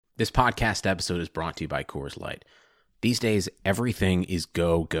This podcast episode is brought to you by Coors Light. These days, everything is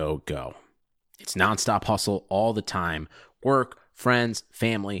go, go, go. It's nonstop hustle all the time. Work, friends,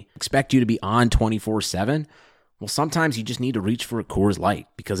 family, expect you to be on 24/7. Well, sometimes you just need to reach for a Coors Light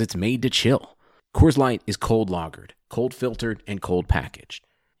because it's made to chill. Coors Light is cold lagered, cold filtered, and cold packaged.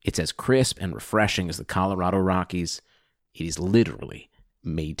 It's as crisp and refreshing as the Colorado Rockies. It is literally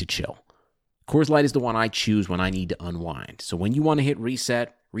made to chill. Coors Light is the one I choose when I need to unwind. So when you want to hit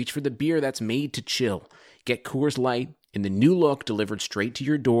reset, reach for the beer that's made to chill. Get Coors Light in the new look delivered straight to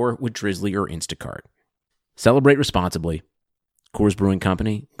your door with Drizzly or Instacart. Celebrate responsibly. Coors Brewing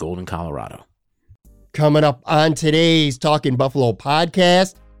Company, Golden, Colorado. Coming up on today's Talking Buffalo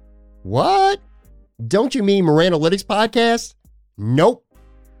podcast. What? Don't you mean Moranalytics podcast? Nope.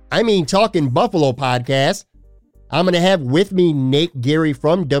 I mean Talking Buffalo podcast. I'm going to have with me Nate Geary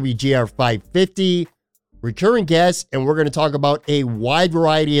from WGR-550, recurring guest, and we're going to talk about a wide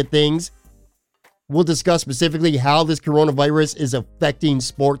variety of things. We'll discuss specifically how this coronavirus is affecting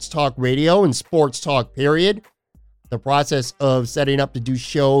sports talk radio and sports talk period, the process of setting up to do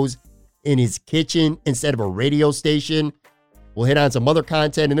shows in his kitchen instead of a radio station. We'll hit on some other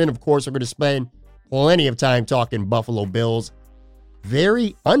content, and then, of course, we're going to spend plenty of time talking Buffalo Bills.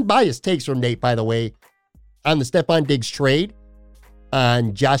 Very unbiased takes from Nate, by the way, on the Stephon Diggs trade,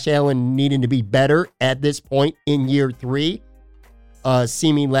 on Josh Allen needing to be better at this point in year 3,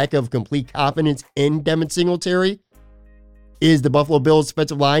 seeming lack of complete confidence in Devin Singletary. Is the Buffalo Bills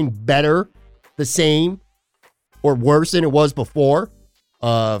defensive line better, the same, or worse than it was before?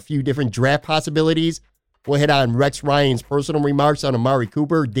 A few different draft possibilities. We'll hit on Rex Ryan's personal remarks on Amari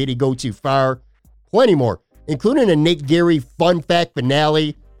Cooper. Did he go too far? Plenty more, including a Nate Geary fun fact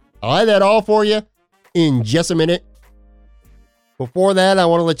finale. I'll have that all for you in just a minute. Before that, I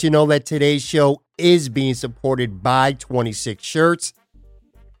want to let you know that today's show is being supported by 26 Shirts.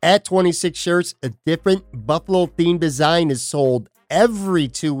 At 26 Shirts, a different Buffalo-themed design is sold every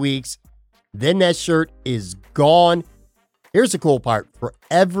 2 weeks. Then that shirt is gone. Here's the cool part. For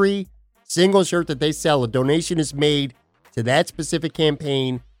every single shirt that they sell, a donation is made to that specific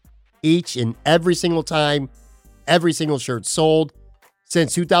campaign each and every single time, every single shirt sold.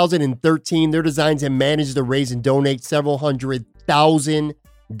 Since 2013, their designs have managed to raise and donate several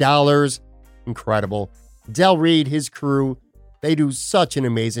 $100,000. Incredible. Del Reed, his crew, they do such an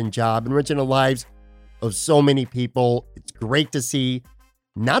amazing job enriching the lives of so many people. It's great to see.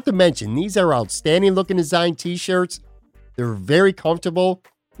 Not to mention, these are outstanding looking design t-shirts. They're very comfortable,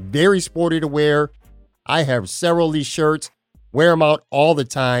 very sporty to wear. I have several of these shirts, wear them out all the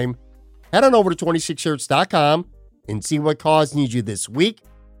time. Head on over to 26shirts.com and see what cause needs you this week.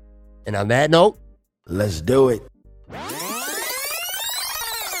 And on that note, let's do it.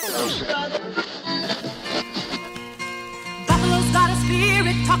 Buffalo's got a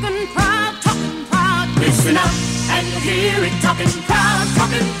spirit, talking proud, talking proud. Listen up and you'll hear it, talking proud,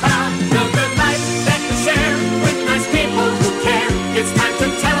 talking proud. The good life that we share with nice people who care. It's time to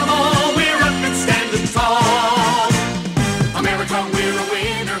tell them all we're up and standing tall. America, we're a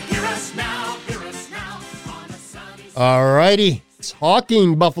winner. Hear us now, hear us now. On a sunny All righty.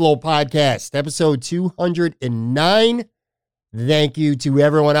 Talking Buffalo podcast, episode 209. Thank you to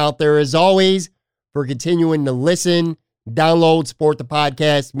everyone out there, as always, for continuing to listen, download, support the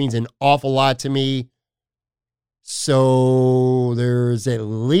podcast. It means an awful lot to me. So there's at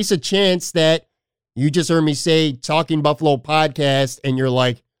least a chance that you just heard me say Talking Buffalo podcast, and you're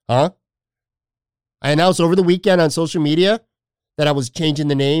like, huh? I announced over the weekend on social media that I was changing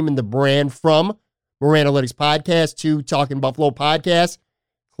the name and the brand from Moranalytics podcast to Talking Buffalo podcast.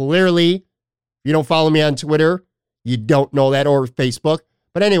 Clearly, if you don't follow me on Twitter, you don't know that, or Facebook.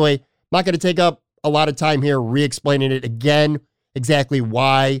 But anyway, I'm not going to take up a lot of time here re-explaining it again, exactly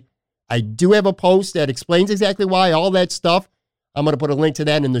why. I do have a post that explains exactly why, all that stuff. I'm going to put a link to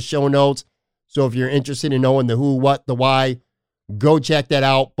that in the show notes. So if you're interested in knowing the who, what, the why, go check that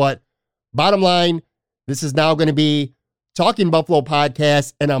out. But bottom line, this is now going to be Talking Buffalo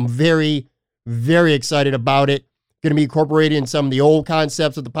podcast, and I'm very, very excited about it. Going to be incorporated in some of the old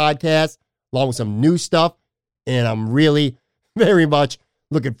concepts of the podcast, along with some new stuff. And I'm really, very much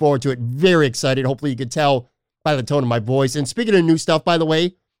looking forward to it. Very excited. Hopefully you can tell by the tone of my voice. And speaking of new stuff, by the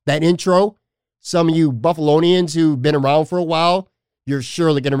way, that intro, some of you Buffalonians who've been around for a while, you're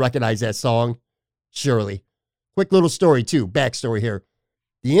surely going to recognize that song. Surely. Quick little story too, backstory here.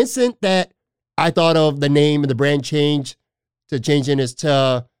 The instant that I thought of the name and the brand change to changing this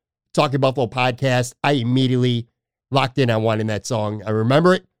to Talking Buffalo podcast, I immediately locked in on wanting that song. I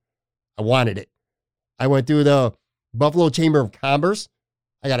remember it. I wanted it. I went through the Buffalo Chamber of Commerce.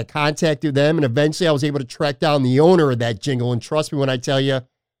 I got a contact with them, and eventually I was able to track down the owner of that jingle. And trust me when I tell you,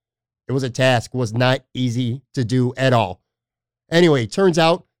 It was a task, was not easy to do at all. Anyway, turns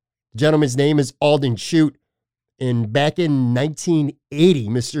out the gentleman's name is Alden Shute. And back in 1980,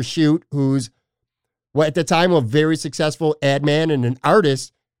 Mr. Shute, who's at the time a very successful ad man and an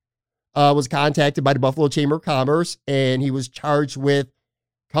artist, was contacted by the Buffalo Chamber of Commerce, and he was charged with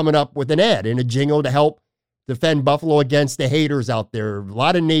coming up with an ad and a jingle to help defend Buffalo against the haters out there. A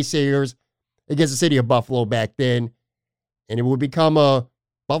lot of naysayers against the city of Buffalo back then, and it would become a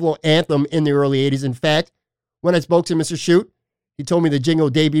Buffalo anthem in the early 80s. In fact, when I spoke to Mr. Shute, he told me the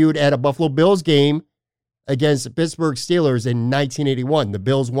jingle debuted at a Buffalo Bills game against the Pittsburgh Steelers in 1981. The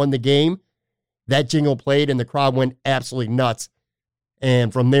Bills won the game. That jingle played, and the crowd went absolutely nuts.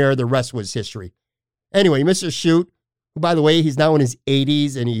 And from there, the rest was history. Anyway, Mr. Shute, who, by the way, he's now in his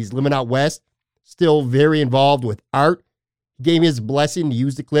 80s and he's living out west, still very involved with art, gave me his blessing to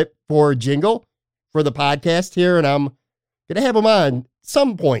use the clip for a jingle for the podcast here, and I'm going to have him on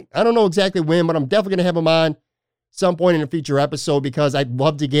some point. I don't know exactly when, but I'm definitely going to have him on some point in a future episode because I'd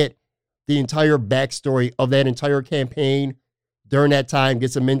love to get the entire backstory of that entire campaign during that time,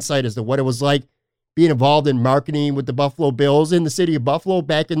 get some insight as to what it was like being involved in marketing with the Buffalo Bills in the city of Buffalo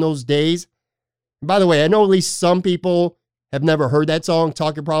back in those days. And by the way, I know at least some people have never heard that song,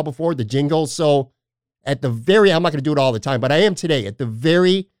 Talking Proud, before, the jingle. So at the very, I'm not going to do it all the time, but I am today. At the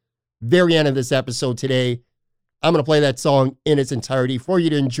very, very end of this episode today, I'm going to play that song in its entirety for you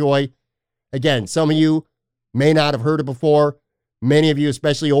to enjoy. Again, some of you may not have heard it before. Many of you,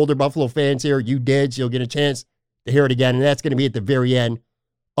 especially older Buffalo fans here, you did. So you'll get a chance to hear it again. And that's going to be at the very end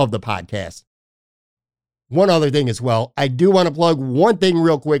of the podcast. One other thing as well, I do want to plug one thing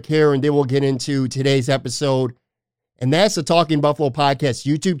real quick here, and then we'll get into today's episode. And that's the Talking Buffalo Podcast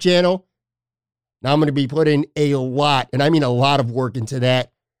YouTube channel. Now I'm going to be putting a lot, and I mean a lot of work into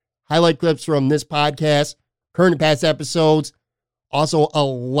that. Highlight clips from this podcast, current and past episodes, also a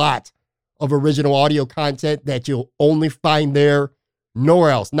lot of original audio content that you'll only find there,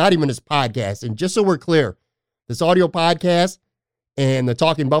 nowhere else, not even this podcast. And just so we're clear, this audio podcast and the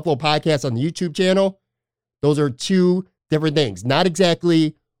Talking Buffalo podcast on the YouTube channel, those are two different things, not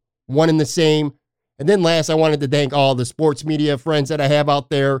exactly one and the same. And then last, I wanted to thank all the sports media friends that I have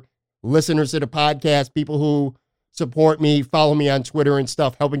out there, listeners to the podcast, people who support me, follow me on Twitter and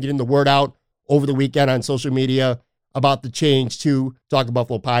stuff, helping getting the word out over the weekend on social media about the change to Talking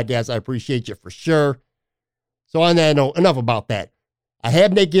Buffalo podcast. I appreciate you for sure. So on that note, enough about that. I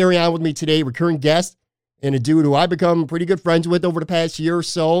have Nate Geary on with me today, recurring guest, and a dude who I've become pretty good friends with over the past year or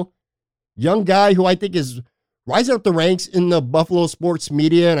so. Young guy who I think is rising up the ranks in the Buffalo sports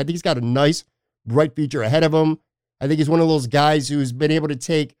media, and I think he's got a nice, bright future ahead of him. I think he's one of those guys who's been able to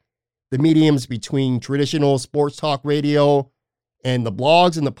take the mediums between traditional sports talk radio and the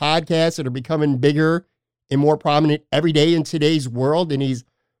blogs and the podcasts that are becoming bigger and more prominent every day in today's world, and he's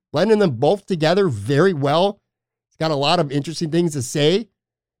blending them both together very well. He's got a lot of interesting things to say. I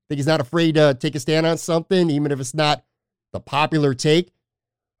think he's not afraid to take a stand on something, even if it's not the popular take.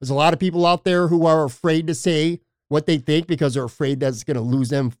 There's a lot of people out there who are afraid to say what they think because they're afraid that it's going to lose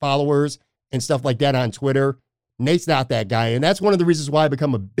them followers and stuff like that on Twitter. Nate's not that guy, and that's one of the reasons why I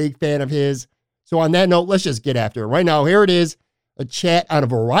become a big fan of his. So on that note, let's just get after it. Right now, here it is, a chat on a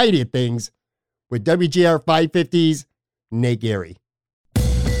variety of things with WGR-550's Nate Geary.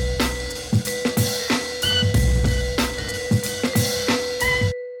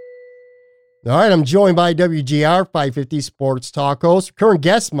 All right, I'm joined by WGR-550 sports talk host, current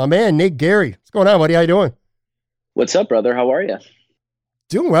guest, my man, Nate Geary. What's going on, buddy? How you doing? What's up, brother? How are you?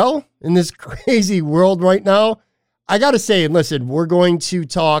 Doing well in this crazy world right now. I got to say, and listen, we're going to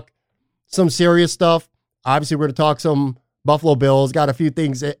talk some serious stuff. Obviously, we're going to talk some Buffalo Bills. Got a few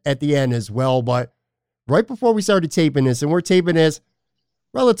things at the end as well. But right before we started taping this, and we're taping this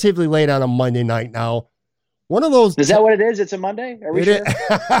relatively late on a Monday night now, one of those... Is that what it is? It's a Monday? Are we sure?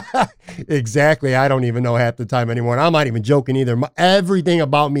 Exactly. I don't even know half the time anymore. And I'm not even joking either. Everything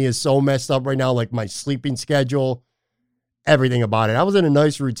about me is so messed up right now, like my sleeping schedule, everything about it. I was in a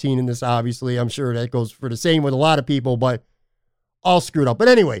nice routine in this, obviously. I'm sure that goes for the same with a lot of people, but all screwed up. But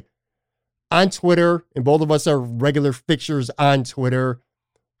anyway, on Twitter, and both of us are regular fixtures on Twitter,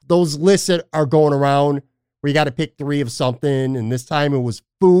 those lists that are going around where you got to pick three of something, and this time it was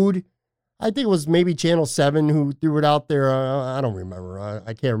food. I think it was maybe Channel 7 who threw it out there. I don't remember.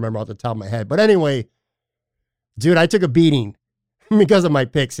 I can't remember off the top of my head. But anyway, dude, I took a beating because of my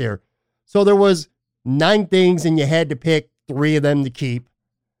picks here. So there was 9 things, and you had to pick 3 of them to keep.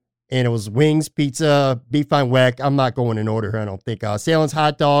 And it was wings, pizza, beef on weck. I'm not going in order here, I don't think. Salem's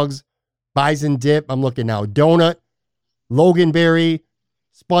hot dogs, bison dip. I'm looking now. Donut, Loganberry,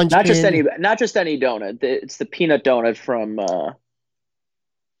 sponge Not candy. just any donut. It's the peanut donut from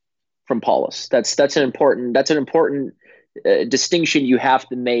from Paulus. That's an important distinction you have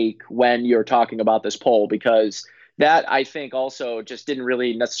to make when you're talking about this poll, because that, I think, also just didn't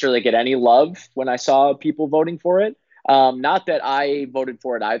really necessarily get any love when I saw people voting for it. Not that I voted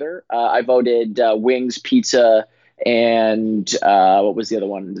for it either. I voted wings, pizza, and what was the other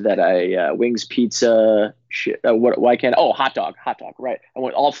one that I wings, pizza, hot dog, right? I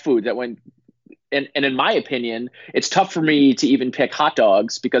went all food that went. And in my opinion, it's tough for me to even pick hot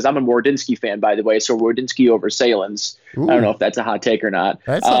dogs because I'm a Wardynski fan, by the way. So Wardynski over Salins. Ooh. I don't know if that's a hot take or not.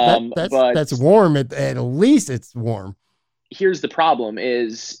 That's warm. At least it's warm. Here's the problem: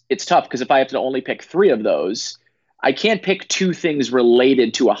 is it's tough because if I have to only pick 3 of those, I can't pick 2 things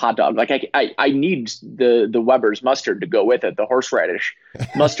related to a hot dog. Like I need the Weber's mustard to go with it, the horseradish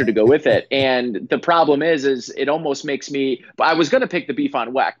mustard to go with it. And the problem is it almost makes me. I was going to pick the beef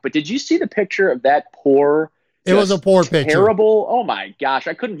on weck, but did you see the picture of that poor? It was a poor picture. Terrible. Oh my gosh,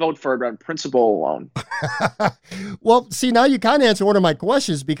 I couldn't vote for it on principle alone. Well, see, now you kind of answer one of my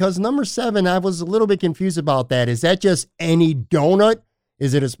questions, because number 7, I was a little bit confused about that. Is that just any donut?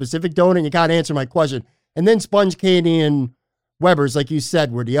 Is it a specific donut? You can't answer my question. And then Sponge Candy and Weber's, like you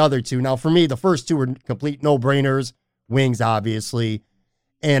said, were the other 2. Now, for me, the first 2 were complete no-brainers. Wings, obviously.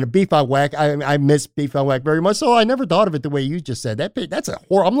 And beef on weck. I miss beef on weck very much, so I never thought of it the way you just said. That's a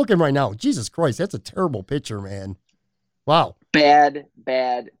horror. I'm looking right now. Jesus Christ, that's a terrible picture, man. Wow. Bad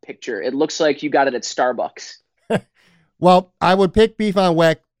picture. It looks like you got it at Starbucks. Well, I would pick beef on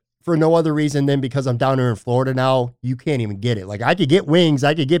weck for no other reason than because I'm down here in Florida now. You can't even get it. Like, I could get wings,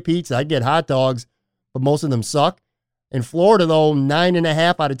 I could get pizza, I could get hot dogs, but most of them suck. In Florida, though,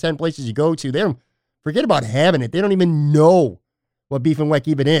 9.5 out of 10 places you go to, they don't forget about having it. They don't even know what beef and weck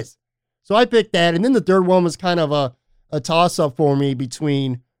even is. So I picked that. And then the third one was kind of a toss-up for me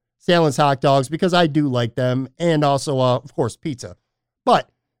between Salins hot dogs, because I do like them, and also, of course, pizza. But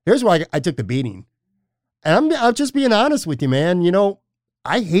here's where I took the beating. And I'm just being honest with you, man. You know,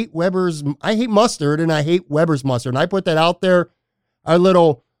 I hate mustard, and I hate Weber's mustard. And I put that out there. Our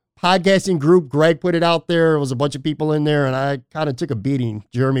little podcasting group, Greg put it out there. There was a bunch of people in there, and I kind of took a beating.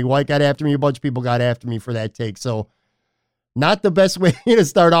 Jeremy White got after me. A bunch of people got after me for that take. So not the best way to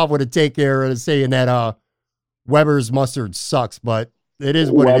start off with a take here and saying that Weber's mustard sucks, but it is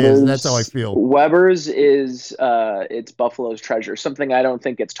what it is. That's how I feel. Weber's is it's Buffalo's treasure, something I don't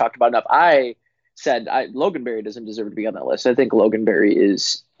think gets talked about enough. I said Loganberry doesn't deserve to be on that list. I think Loganberry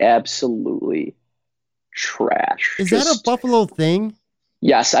is absolutely trash. Is that a Buffalo thing?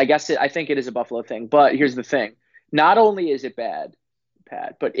 Yes, I think it is a Buffalo thing. But here's the thing. Not only is it bad,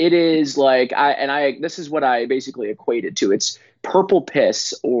 Pat, but it is like this is what I basically equated to. It's purple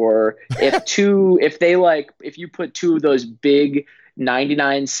piss, or if you put 2 of those big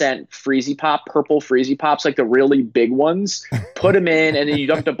 99-cent purple Freezy Pops, like the really big ones, put them in, and then you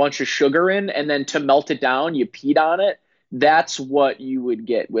dumped a bunch of sugar in, and then to melt it down, you peed on it. That's what you would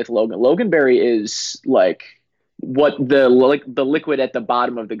get with Loganberry is like what the liquid at the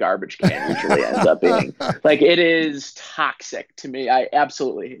bottom of the garbage can usually ends up being. Like, it is toxic to me. I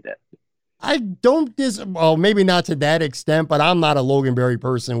absolutely hate it. I don't well, maybe not to that extent, but I'm not a Loganberry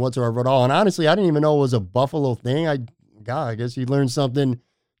person whatsoever at all. And honestly, I didn't even know it was a Buffalo thing. I guess you learn something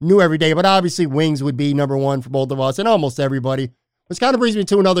new every day. But obviously, wings would be number 1 for both of us and almost everybody. Which kind of brings me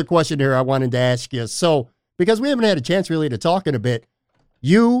to another question here I wanted to ask you. So, because we haven't had a chance really to talk in a bit,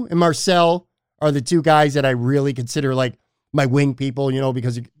 you and Marcel are the 2 guys that I really consider like my wing people, you know,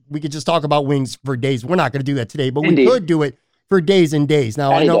 because we could just talk about wings for days. We're not going to do that today, but Indeed. We could do it for days and days.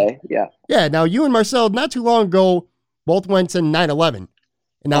 Now, Any I know. day, yeah. Yeah. Now, you and Marcel, not too long ago, both went to 9/11. And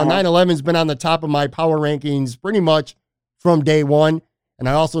now 9/11's been on the top of my power rankings pretty much from day one. And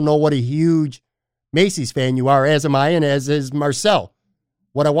I also know what a huge Macy's fan you are, as am I, and as is Marcel.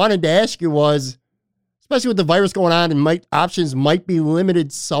 What I wanted to ask you was, especially with the virus going on and options might be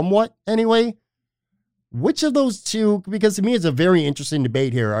limited somewhat anyway, which of those 2, because to me it's a very interesting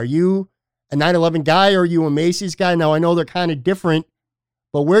debate here. Are you a 9/11 guy, or are you a Macy's guy? Now, I know they're kind of different,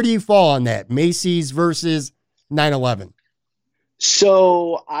 but where do you fall on that? Macy's versus 9/11?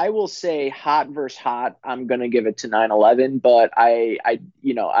 So I will say hot versus hot. I'm going to give it to 9/11, but I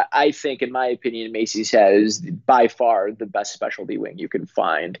think, in my opinion, Macy's has by far the best specialty wing you can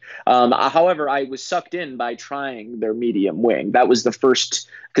find. However, I was sucked in by trying their medium wing. That was the first,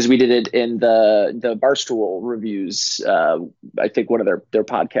 because we did it in the Barstool reviews. I think one of their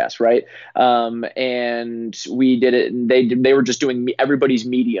podcasts, right? And we did it, and they were just doing everybody's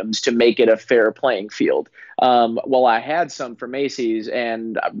mediums to make it a fair playing field. Well, I had some for Macy's,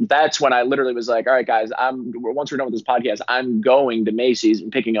 and that's when I literally was like, all right, guys, once we're done with this podcast, I'm going to Macy's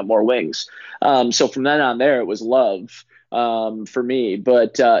and picking up more wings. So from then on there, it was love. for me.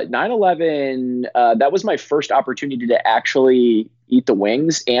 But 9/11, that was my first opportunity to actually eat the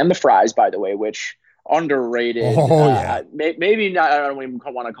wings and the fries, by the way, which underrated. Oh, yeah. Maybe not. I don't even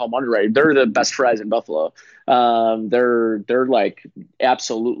want to call them underrated. They're the best fries in Buffalo. They're like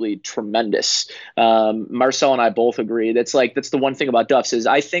absolutely tremendous. Marcel and I both agree. That's the one thing about Duff's is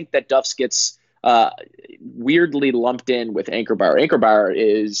I think that Duff's gets weirdly lumped in with Anchor Bar. Anchor Bar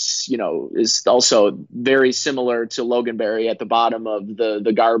is also very similar to Loganberry at the bottom of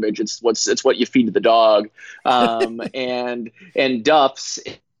the garbage. It's what you feed the dog. And Duff's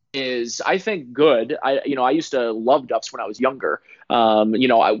is, I think, good. I used to love Duff's when I was younger. Now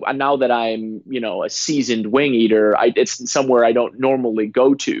that I'm, a seasoned wing eater, it's somewhere I don't normally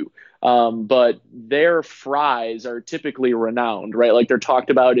go to. But their fries are typically renowned, right? Like they're talked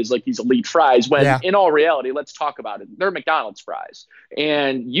about as like these elite fries when in all reality, let's talk about it. They're McDonald's fries.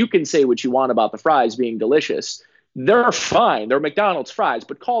 And you can say what you want about the fries being delicious. They're fine. They're McDonald's fries,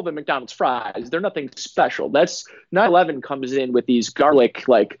 but call them McDonald's fries. They're nothing special. That's 9/11 comes in with these garlic,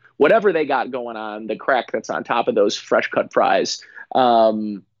 like whatever they got going on, the crack that's on top of those fresh cut fries.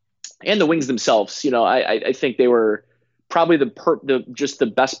 And the wings themselves, I think they were probably just the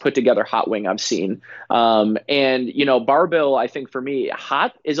best put together hot wing I've seen. And Bar-Bill, I think for me,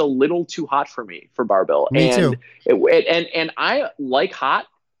 hot is a little too hot for me for Bar-Bill. Me too. And I like hot.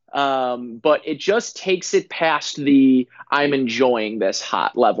 But it just takes it past the I'm enjoying this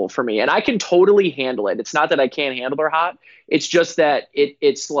hot level for me. And I can totally handle it. It's not that I can't handle their hot. It's just that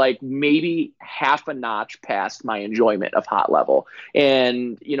it's like maybe half a notch past my enjoyment of hot level.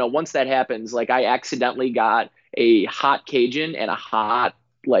 And, once that happens, like I accidentally got a hot Cajun and a hot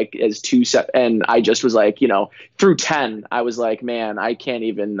like as two set. And I just was like, through 10, I was like, man, I can't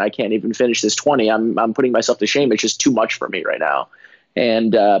even finish this 20. I'm putting myself to shame. It's just too much for me right now.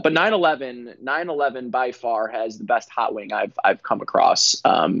 And but 9/11 by far has the best hot wing I've come across.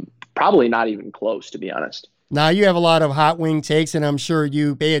 Probably not even close, to be honest. Now, you have a lot of hot wing takes, and I'm sure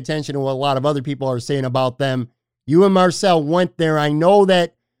you pay attention to what a lot of other people are saying about them. You and Marcel went there. I know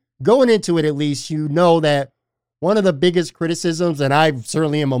that going into it, at least, that one of the biggest criticisms, and I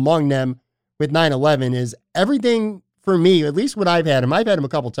certainly am among them with 9/11, is everything for me, at least what I've had him a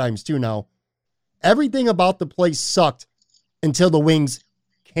couple times too now, everything about the place sucked until the wings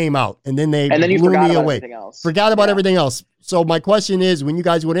came out, and then they blew me away. Forgot about everything else. So my question is, when you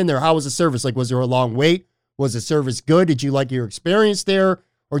guys went in there, how was the service? Like, was there a long wait? Was the service good? Did you like your experience there?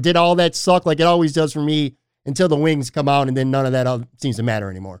 Or did all that suck like it always does for me until the wings come out, and then none of that seems to matter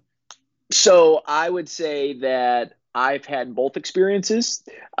anymore? So I would say that I've had both experiences.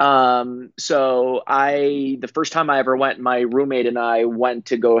 So the first time I ever went, my roommate and I went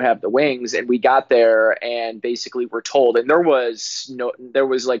to go have the wings, and we got there and basically were told, and there was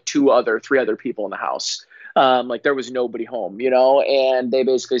like 3 other people in the house. Like there was nobody home, and they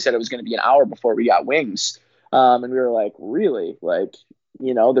basically said it was going to be an hour before we got wings. And we were like, really? Like,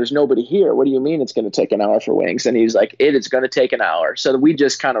 there's nobody here. What do you mean it's going to take an hour for wings? And he's like, it is going to take an hour. So we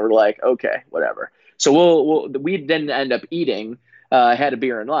just kind of were like, okay, whatever. So we didn't end up eating, had a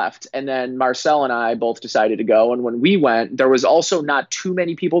beer and left. And then Marcel and I both decided to go. And when we went, there was also not too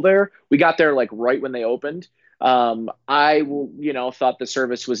many people there. We got there like right when they opened. I thought the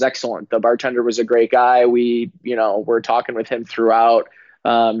service was excellent. The bartender was a great guy. We, were talking with him throughout.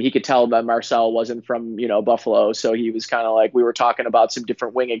 He could tell that Marcel wasn't from, Buffalo. So he was kind of like, we were talking about some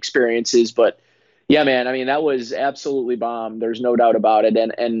different wing experiences, but yeah, man, I mean, that was absolutely bomb. There's no doubt about it.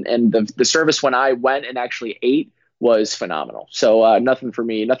 And the service when I went and actually ate was phenomenal. So nothing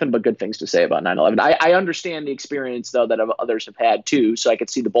but good things to say about 9/11. I understand the experience though that others have had too. So I could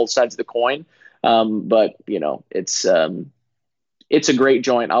see the both sides of the coin. But it's a great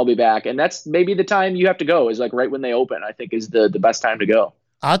joint. I'll be back. And that's maybe the time you have to go is like right when they open, I think is the best time to go.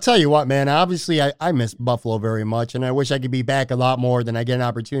 I'll tell you what, man, obviously I miss Buffalo very much, and I wish I could be back a lot more than I get an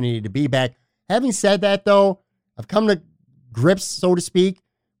opportunity to be back. Having said that, though, I've come to grips, so to speak,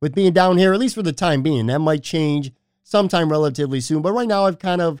 with being down here, at least for the time being. That might change sometime relatively soon. But right now, I've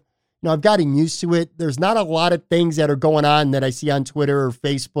kind of, I've gotten used to it. There's not a lot of things that are going on that I see on Twitter or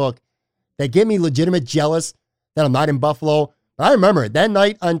Facebook that get me legitimate jealous that I'm not in Buffalo. But I remember that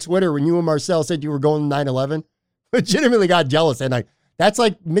night on Twitter when you and Marcel said you were going to 9/11, legitimately got jealous that night. That's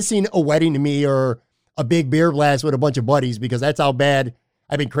like missing a wedding to me or a big beer blast with a bunch of buddies, because that's how bad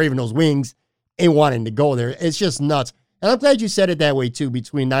I've been craving those wings and wanting to go there. It's just nuts. And I'm glad you said it that way too,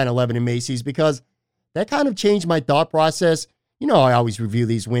 between 9/11 and Macy's, because that kind of changed my thought process. I always review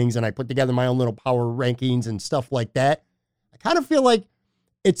these wings and I put together my own little power rankings and stuff like that. I kind of feel like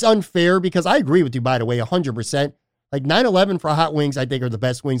it's unfair, because I agree with you, by the way, 100%. Like 9/11 for hot wings, I think are the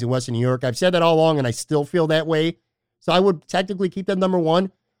best wings in Western New York. I've said that all along and I still feel that way. So I would technically keep that number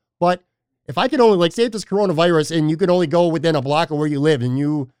one. But if I could only, like, say if this coronavirus and you could only go within a block of where you live and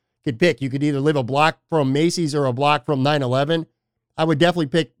you could pick, you could either live a block from Macy's or a block from 9/11, I would definitely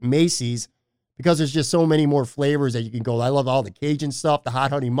pick Macy's because there's just so many more flavors that you can go. I love all the Cajun stuff, the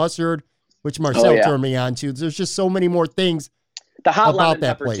hot honey mustard, which Marcel turned me on to. There's just so many more things. The hot about lemon that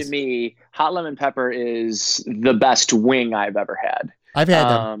pepper place. to me, hot lemon pepper is the best wing I've ever had. I've had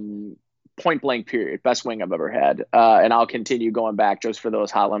them. Point blank period, best wing I've ever had. And I'll continue going back just for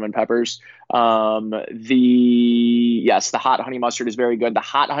those hot lemon peppers. The hot honey mustard is very good. The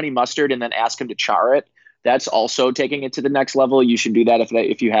hot honey mustard, and then ask him to char it. That's also taking it to the next level. You should do that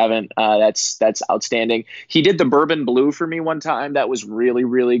if you haven't. That's outstanding. He did the bourbon blue for me one time. That was really,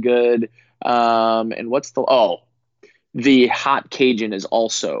 really good. And what's the hot Cajun is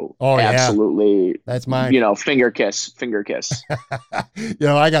also absolutely, that's mine. Finger kiss.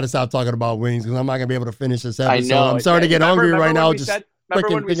 I got to stop talking about wings because I'm not going to be able to finish this episode. I know. I'm starting to get hungry right now.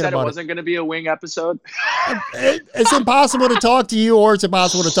 Remember when we said it wasn't going to be a wing episode? It's impossible to talk to you, or it's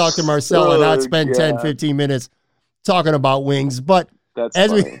impossible to talk to Marcel and not spend 10, 15 minutes talking about wings. But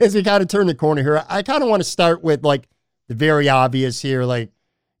as we kind of turn the corner here, I kind of want to start with like the very obvious here. Like,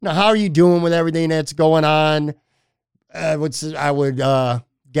 how are you doing with everything that's going on? I would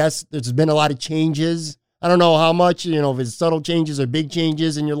guess there's been a lot of changes. I don't know how much, if it's subtle changes or big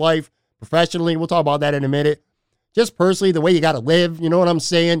changes in your life professionally. We'll talk about that in a minute. Just personally, the way you got to live, you know what I'm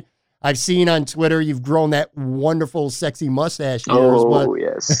saying? I've seen on Twitter you've grown that wonderful, sexy mustache.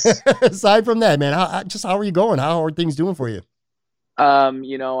 Yes. Aside from that, man, how are you going? How are things doing for you? I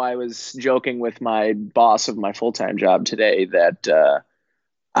was joking with my boss of my full-time job today that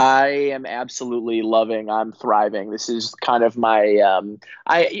I am absolutely loving. I'm thriving. This is kind of my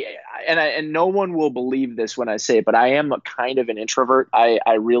and no one will believe this when I say it, but I am a kind of an introvert.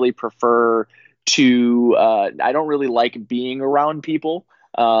 I really prefer to I don't really like being around people.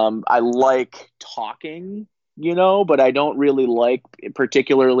 I like talking, but I don't really like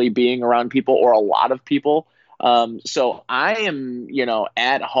particularly being around people or a lot of people. So I am,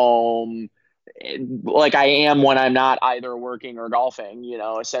 at home like I am when I'm not either working or golfing,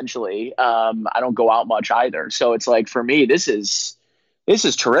 essentially. I don't go out much either. So it's like, for me, this is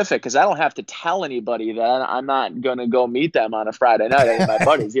terrific because I don't have to tell anybody that I'm not going to go meet them on a Friday night with my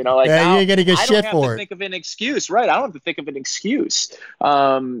buddies, you ain't going to get shit for it. I don't have to think of an excuse, right? I don't have to think of an excuse.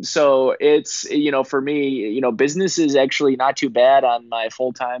 So it's, for me, business is actually not too bad on my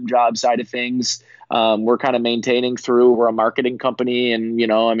full-time job side of things. We're kind of maintaining through. We're a marketing company, and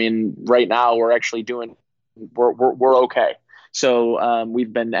right now we're actually we're okay. So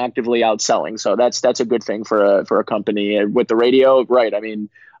we've been actively outselling. So that's a good thing for a company with the radio, right? I mean,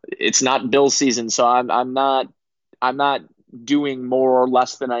 it's not bill season, so I'm not doing more or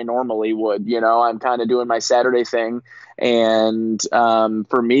less than I normally would. I'm kind of doing my Saturday thing, and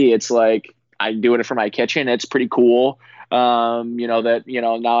for me, it's like I'm doing it from my kitchen. It's pretty cool. Now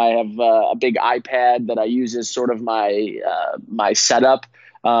I have a big iPad that I use as sort of my setup.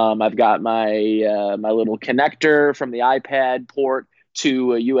 I've got my my little connector from the iPad port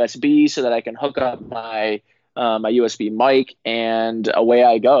to a USB so that I can hook up my my USB mic, and away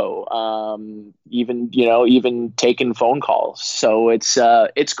I go. Even taking phone calls. So it's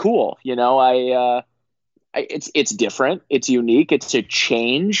cool. It's different. It's unique. It's a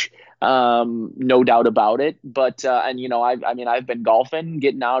change. No doubt about it. But, I've been golfing,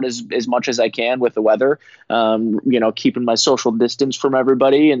 getting out as much as I can with the weather, keeping my social distance from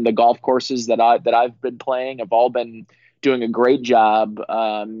everybody, and the golf courses that I've been playing have all been doing a great job,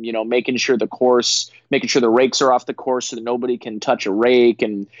 making sure the rakes are off the course so that nobody can touch a rake,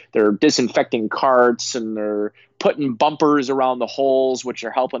 and they're disinfecting carts, and they're putting bumpers around the holes, which are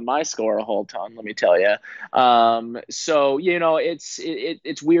helping my score a whole ton, let me tell you. So,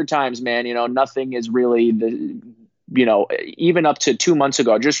 it's weird times, man. Nothing is really even up to 2 months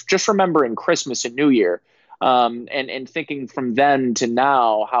ago, just remembering Christmas and New Year. And thinking from then to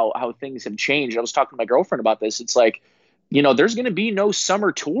now, how things have changed. I was talking to my girlfriend about this. It's like, there's going to be no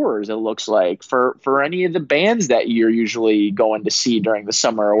summer tours, it looks like, for any of the bands that you're usually going to see during the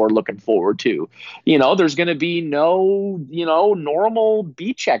summer or looking forward to. There's going to be no, normal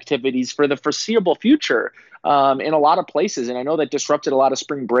beach activities for the foreseeable future in a lot of places. And I know that disrupted a lot of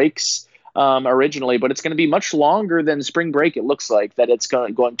spring breaks originally, but it's going to be much longer than spring break, it looks like, that it's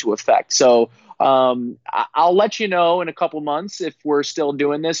going to affect. So I'll let you know in a couple months if we're still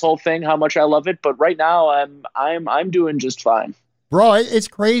doing this whole thing, how much I love it. But right now I'm doing just fine. Bro, it's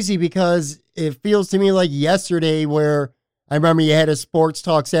crazy because it feels to me like yesterday where I remember you had a Sports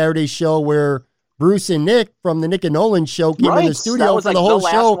Talk Saturday show where Bruce and Nick from the Nick and Nolan show came in the studio That was for like the whole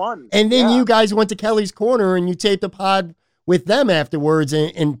last show. one. And then you guys went to Kelly's Corner and you taped a pod with them afterwards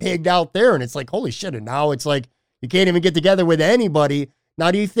and pigged out there. And it's like, holy shit. And now it's like, you can't even get together with anybody. Now,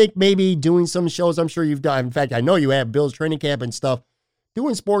 do you think maybe doing some shows, I'm sure you've done, in fact, I know you have Bill's training camp and stuff,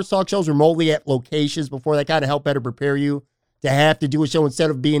 doing sports talk shows remotely at locations before that kind of help better prepare you to have to do a show instead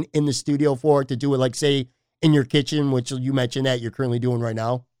of being in the studio for it, to do it like, say, in your kitchen, which you mentioned that you're currently doing right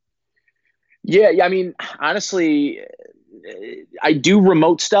now? Yeah. I mean, honestly, I do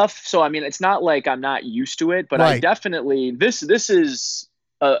remote stuff. So, I mean, it's not like I'm not used to it, but Right. I definitely, this is,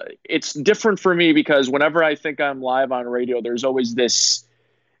 it's different for me because whenever I think I'm live on radio, there's always this,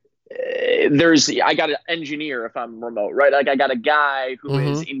 I got an engineer if I'm remote, right? Like I got a guy who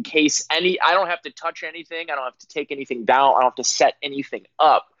is in case I don't have to touch anything. I don't have to take anything down. I don't have to set anything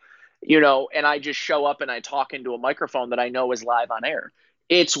up, and I just show up and I talk into a microphone that I know is live on air.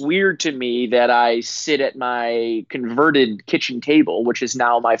 It's weird to me that I sit at my converted kitchen table, which is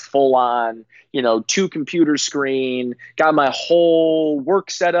now my full on, 2-computer screen, got my whole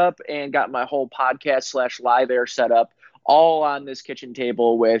work set up and got my whole podcast / live air set up all on this kitchen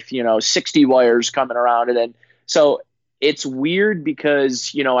table with, 60 wires coming around it. And so it's weird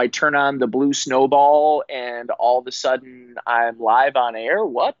because, I turn on the blue snowball and all of a sudden I'm live on air.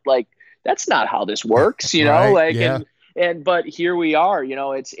 What? Like, that's not how this works, Right, but here we are,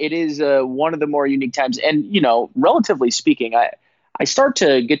 it is one of the more unique times. And, relatively speaking, I start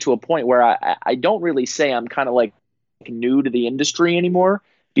to get to a point where I don't really say I'm kind of like new to the industry anymore,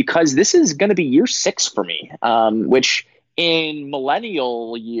 because this is going to be year 6 for me, which in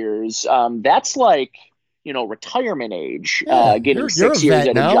millennial years, that's like, retirement age, getting you're 6 a years vet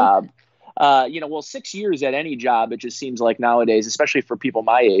at now. a job. 6 years at any job, it just seems like nowadays, especially for people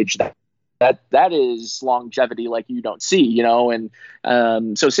my age, that is longevity like you don't see, and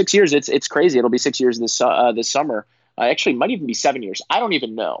so 6 years, it's crazy. It'll be 6 years this summer. Actually, it might even be 7 years. I don't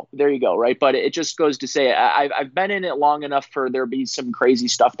even know. There you go. Right. But it just goes to say I've been in it long enough for there be some crazy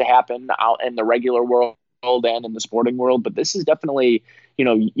stuff to happen out in the regular world and in the sporting world. But this is definitely,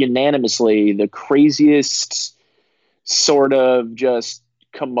 unanimously the craziest sort of just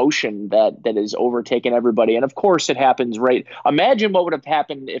commotion that has overtaken everybody. And of course it happens, right? Imagine what would have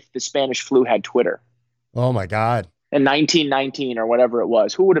happened if the Spanish flu had Twitter Oh, my God. in 1919 or whatever it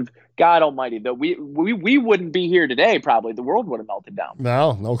was. Who would have, God almighty, that we wouldn't be here today. Probably the world would have melted down.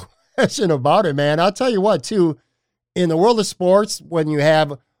 No question about it, man. I'll tell you what, too, in the world of sports, when you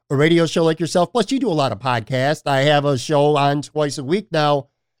have a radio show like yourself, plus you do a lot of podcasts. I have a show on twice a week now.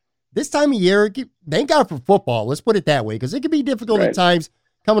 This time of year, thank God for football. Let's put it that way, because it can be difficult at times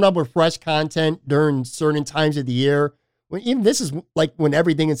coming up with fresh content during certain times of the year. When even this is like when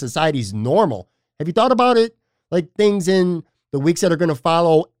everything in society is normal. Have you thought about it? Like things in the weeks that are going to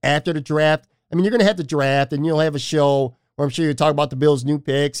follow after the draft. I mean, you're going to have the draft and you'll have a show where I'm sure you'll talk about the Bills' new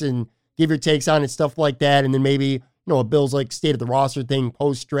picks and give your takes on it, stuff like that. And then maybe, a Bills like state of the roster thing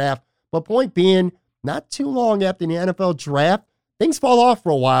post-draft. But point being, not too long after the NFL draft, things fall off for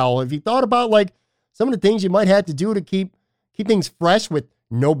a while. Have you thought about like some of the things you might have to do to keep things fresh with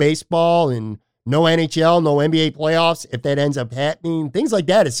no baseball and no NHL, no NBA playoffs, if that ends up happening? Things like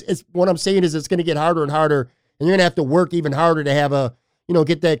that. It's what I'm saying is it's going to get harder and harder, and you're going to have to work even harder to have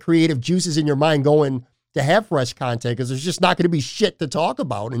get that creative juices in your mind going to have fresh content, because there's just not going to be shit to talk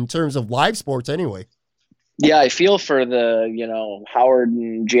about in terms of live sports anyway. Yeah, I feel for the, Howard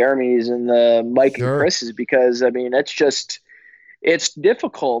and Jeremy's and the Mike and Chris's, because, I mean, it's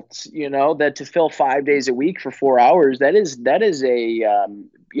difficult, that to fill 5 days a week for 4 hours, that is a,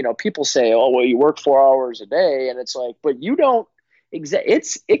 people say, oh, well, you work 4 hours a day. And it's like, but you don't,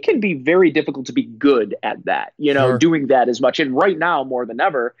 it can be very difficult to be good at that, doing that as much. And right now more than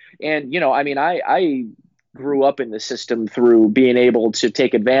ever. And, I mean, I grew up in the system through being able to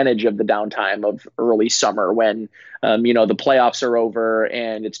take advantage of the downtime of early summer when, the playoffs are over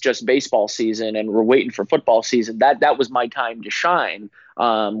and it's just baseball season and we're waiting for football season. That was my time to shine,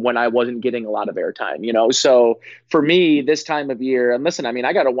 when I wasn't getting a lot of airtime, So for me, this time of year, and listen, I mean,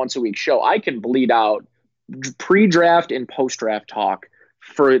 I got a once a week show. I can bleed out pre-draft and post-draft talk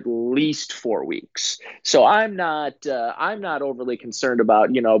for at least 4 weeks. So I'm not overly concerned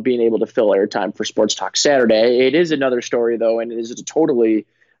about, being able to fill airtime for Sports Talk Saturday. It is another story though. And it is totally,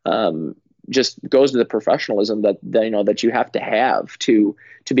 just goes to the professionalism that you have to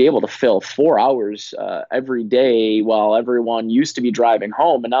be able to fill 4 hours, every day while everyone used to be driving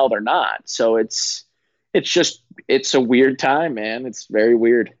home and now they're not. So it's a weird time, man. It's very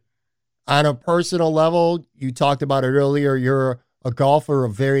weird. On a personal level, you talked about it earlier, you're a golfer, a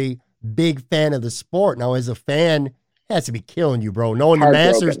very big fan of the sport. Now, as a fan, has to be killing you, bro. Knowing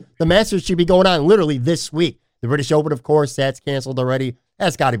Heartbroken. the Masters should be going on literally this week. The British Open, of course, that's canceled already.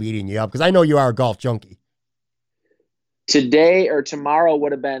 That's got to be eating you up because I know you are a golf junkie. Today or tomorrow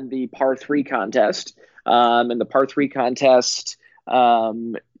would have been the par 3 contest. And the par 3 contest,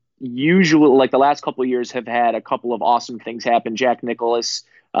 usually, like the last couple of years, have had a couple of awesome things happen. Jack Nicklaus,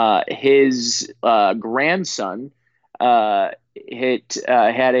 his grandson, had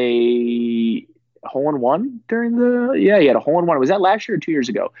a hole-in-one he had a hole-in-one. Was that last year or 2 years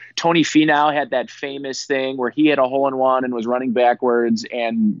ago? Tony Finau had that famous thing where he had a hole-in-one and was running backwards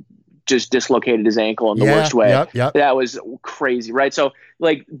and just dislocated his ankle in the worst way. Yep. That was crazy, right? So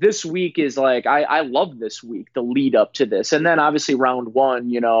like this week is like, I love this week, the lead up to this. And then obviously round one,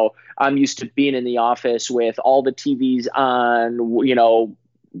 you know, I'm used to being in the office with all the TVs on, you know,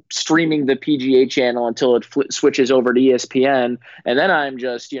 streaming the PGA channel until it switches over to ESPN. And then I'm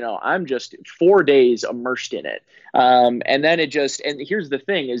just 4 days immersed in it. And then and here's the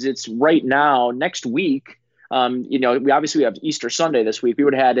thing is it's right now, next week, you know, we have Easter Sunday this week. We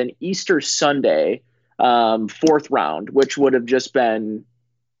would have had an Easter Sunday, 4th round, which would have just been,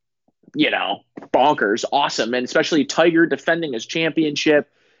 you know, bonkers, awesome. And especially Tiger defending his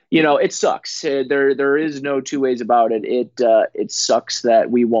championship. You know, it sucks. There is no two ways about it. It sucks that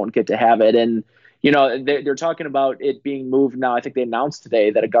we won't get to have it. And, you know, they're talking about it being moved now. I think they announced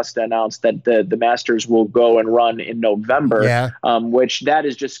today that Augusta announced that the Masters will go and run in November, which that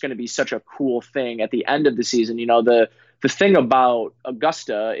is just going to be such a cool thing at the end of the season. You know, the thing about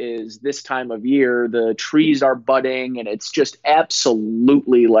Augusta is this time of year, the trees are budding and it's just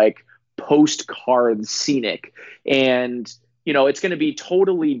absolutely like postcard scenic. And, you know, it's going to be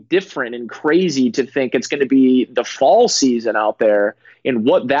totally different and crazy to think it's going to be the fall season out there and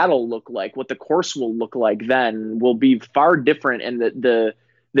what that'll look like, what the course will look like then will be far different. And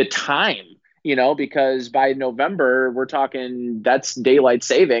the time, you know, because by November, we're talking that's daylight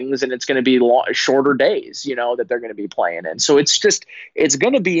savings and it's going to be shorter days, you know, that they're going to be playing in. So it's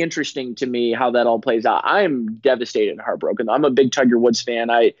going to be interesting to me how that all plays out. I'm devastated and heartbroken. I'm a big Tiger Woods fan.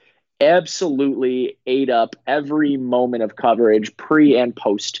 I absolutely ate up every moment of coverage pre and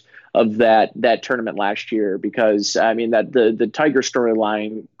post of that tournament last year, because I mean that the Tiger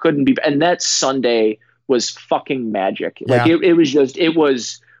storyline couldn't be, and that Sunday was fucking magic. Like it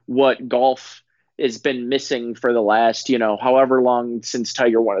was what golf has been missing for the last, you know, however long since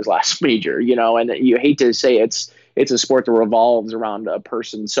Tiger won his last major, you know, and you hate to say it's a sport that revolves around a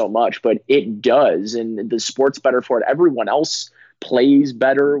person so much, but it does. And the sport's better for it. Everyone else plays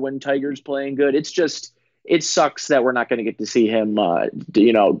better when Tiger's playing good. It's just, it sucks that we're not going to get to see him,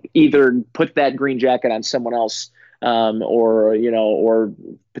 you know, either put that green jacket on someone else, or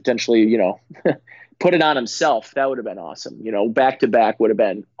potentially, you know, put it on himself. That would have been awesome. You know, back to back would have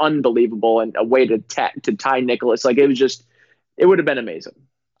been unbelievable, and a way to tie Nicklaus. Like it would have been amazing.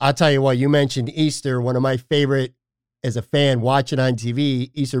 I'll tell you what, you mentioned Easter. One of my favorite as a fan watching on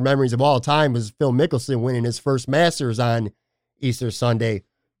TV, Easter memories of all time was Phil Mickelson winning his first Masters on Easter Sunday.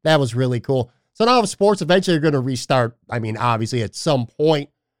 That was really cool. So now if sports eventually are going to restart, I mean, obviously at some point,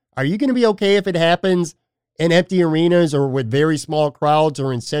 are you going to be okay if it happens in empty arenas or with very small crowds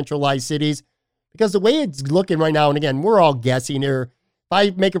or in centralized cities? Because the way it's looking right now, and again, we're all guessing here. If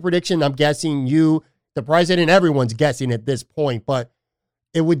I make a prediction, I'm guessing you, the president, everyone's guessing at this point, but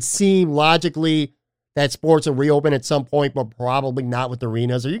it would seem logically that sports will reopen at some point, but probably not with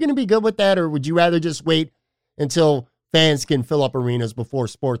arenas. Are you going to be good with that, or would you rather just wait until fans can fill up arenas before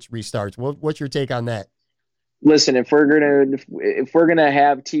sports restarts? What's your take on that? Listen, if we're gonna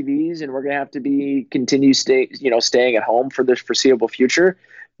have TVs and we're gonna have to continue staying at home for the foreseeable future,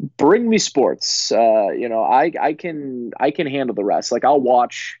 bring me sports. You know, I can handle the rest. Like I'll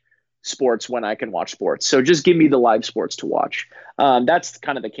watch sports when I can watch sports. So just give me the live sports to watch. That's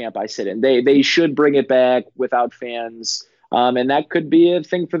kind of the camp I sit in. They should bring it back without fans. And that could be a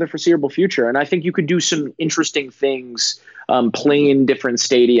thing for the foreseeable future. And I think you could do some interesting things, playing different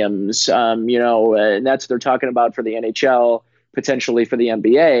stadiums, you know, and that's what they're talking about for the NHL, potentially for the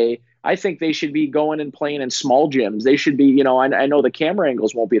NBA. I think they should be going and playing in small gyms. They should be, you know, I know the camera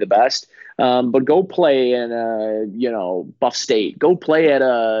angles won't be the best, but go play in Buff State. Go play at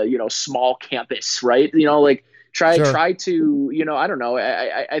a, you know, small campus, right? You know, like try to, you know, I don't know.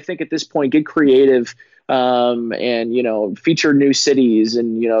 I think at this point, get creative. And, you know, feature new cities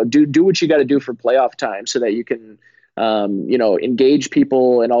and, you know, do what you got to do for playoff time so that you can, you know, engage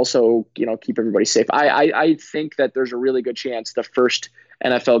people and also, you know, keep everybody safe. I think that there's a really good chance the first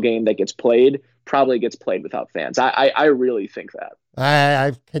NFL game that gets played probably gets played without fans. I really think that.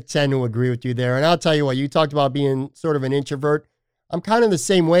 I tend to agree with you there. And I'll tell you what, you talked about being sort of an introvert. I'm kind of the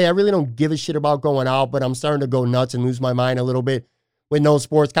same way. I really don't give a shit about going out, but I'm starting to go nuts and lose my mind a little bit with no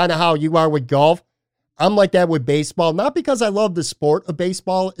sports. Kind of how you are with golf. I'm like that with baseball. Not because I love the sport of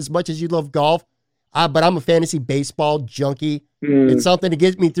baseball as much as you love golf, but I'm a fantasy baseball junkie. It's something that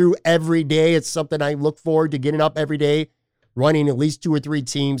gets me through every day. It's something I look forward to getting up every day, running at least 2 or 3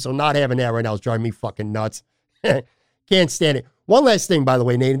 teams. So not having that right now is driving me fucking nuts. Can't stand it. One last thing, by the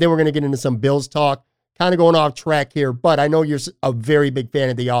way, Nate, and then we're going to get into some Bills talk. Kind of going off track here, but I know you're a very big fan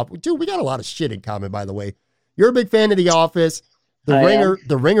of The Office. Dude, we got a lot of shit in common, by the way. You're a big fan of The Office. The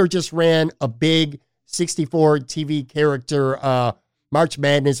Ringer just ran a big 64 TV character March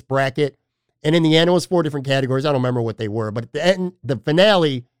Madness bracket. And in the end, it was 4 different categories. I don't remember what they were. But at the end, the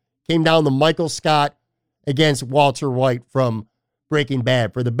finale came down to Michael Scott against Walter White from Breaking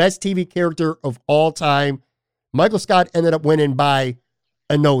Bad. For the best TV character of all time, Michael Scott ended up winning by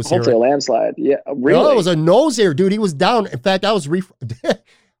a nose hair. Hopefully a landslide. Yeah, really? No, it was a nose hair, dude. He was down. In fact, I was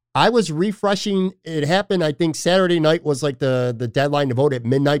refreshing. It happened, I think Saturday night was like the deadline to vote at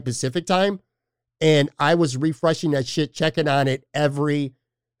midnight Pacific time. And I was refreshing that shit, checking on it every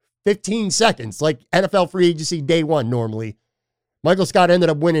 15 seconds, like NFL free agency day 1 normally. Michael Scott ended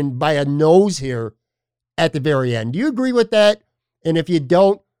up winning by a nose hair at the very end. Do you agree with that? And if you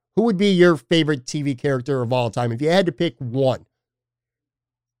don't, who would be your favorite TV character of all time if you had to pick one?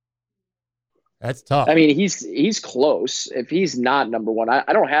 That's tough. I mean, he's close. If he's not number one,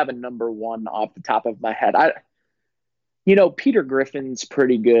 I don't have a number one off the top of my head. Peter Griffin's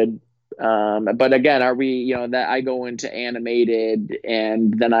pretty good. But again, are we, that I go into animated,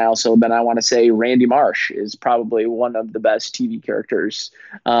 and then I want to say Randy Marsh is probably one of the best TV characters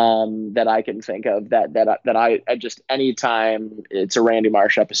that I can think of. That I just, anytime it's a Randy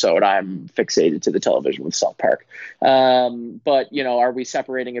Marsh episode, I'm fixated to the television with South Park. But are we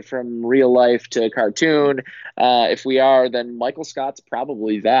separating it from real life to cartoon? If we are, then Michael Scott's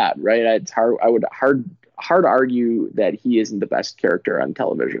probably that, right? It's hard. I would hard argue that he isn't the best character on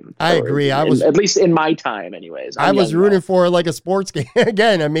television. I agree. At least in my time, anyways. I was rooting for like a sports game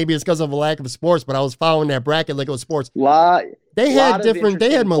again, and maybe it's because of a lack of sports, but I was following that bracket like it was sports. They had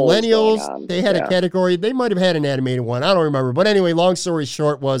millennials. They had a category. They might have had an animated one. I don't remember. But anyway, long story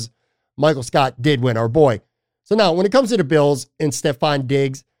short was Michael Scott did win, our boy. So now when it comes to the Bills and Stephon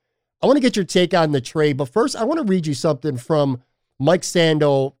Diggs, I want to get your take on the trade. But first, I want to read you something from Mike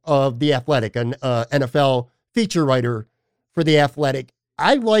Sando of The Athletic, an NFL feature writer for The Athletic.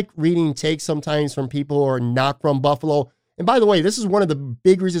 I like reading takes sometimes from people who are not from Buffalo. And by the way, this is one of the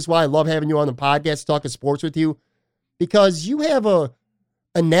big reasons why I love having you on the podcast, talking sports with you, because you have a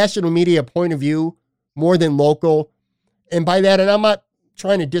national media point of view more than local. And by that, and I'm not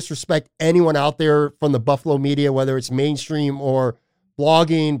trying to disrespect anyone out there from the Buffalo media, whether it's mainstream or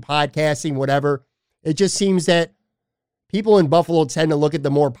blogging, podcasting, whatever. It just seems that people in Buffalo tend to look at the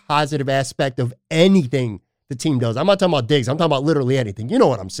more positive aspect of anything the team does. I'm not talking about Diggs. I'm talking about literally anything. You know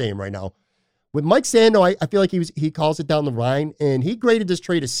what I'm saying right now. With Mike Sando, I feel like he calls it down the line, and he graded this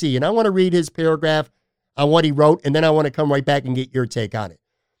trade a C. And I want to read his paragraph on what he wrote, and then I want to come right back and get your take on it.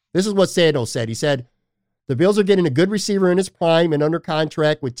 This is what Sando said. He said, the Bills are getting a good receiver in his prime and under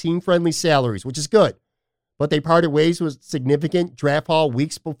contract with team-friendly salaries, which is good. But they parted ways with significant draft haul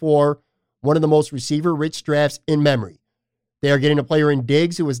weeks before one of the most receiver-rich drafts in memory. They are getting a player in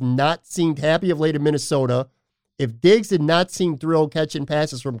Diggs who has not seemed happy of late in Minnesota. If Diggs did not seem thrilled catching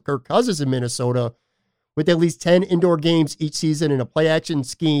passes from Kirk Cousins in Minnesota, with at least 10 indoor games each season in a play-action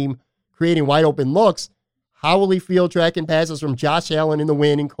scheme, creating wide-open looks, how will he feel tracking passes from Josh Allen in the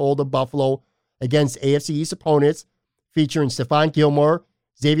win and cold of Buffalo against AFC East opponents, featuring Stephon Gilmore,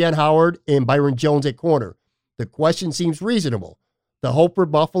 Xavier Howard, and Byron Jones at corner? The question seems reasonable. The hope for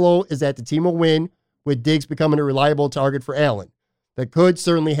Buffalo is that the team will win, with Diggs becoming a reliable target for Allen. That could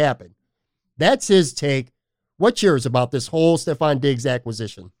certainly happen. That's his take. What's yours about this whole Stephon Diggs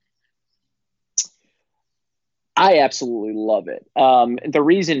acquisition? I absolutely love it. The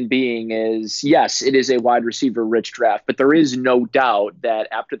reason being is, yes, it is a wide receiver rich draft, but there is no doubt that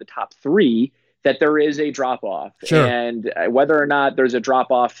after the top 3, that there is a drop-off. Sure. And whether or not there's a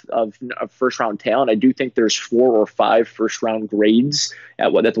drop-off of first-round talent, I do think there's 4 or 5 first-round grades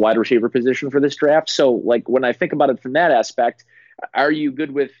at the wide receiver position for this draft. So, like, when I think about it from that aspect, are you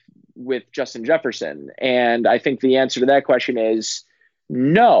good with Justin Jefferson? And I think the answer to that question is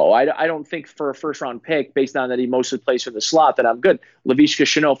no. I don't think for a first-round pick, based on that he mostly plays from the slot, that I'm good. Laviska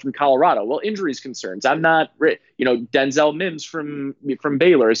Shenault from Colorado. Well, injuries concerns. I'm not, Denzel Mims from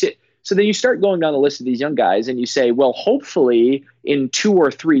Baylor. So then you start going down the list of these young guys and you say, well, hopefully in 2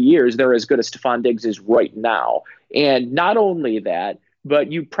 or 3 years, they're as good as Stephon Diggs is right now. And not only that,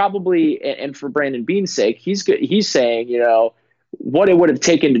 but you probably, and for Brandon Beane's sake, he's saying, what it would have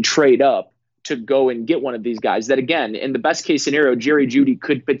taken to trade up to go and get one of these guys that, again, in the best case scenario, Jerry Jeudy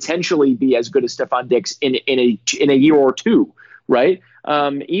could potentially be as good as Stephon Diggs in a year or two, right?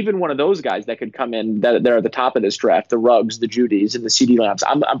 Even one of those guys that could come in that are at the top of this draft, the Ruggs, the Judys, and the CD Lambs.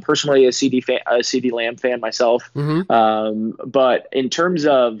 I'm personally a CD Lamb fan myself. But in terms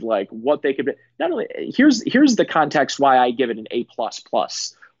of like what they could be, not only here's the context why I give it an A++,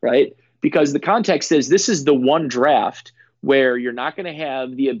 right? Because the context is this is the one draft where you're not going to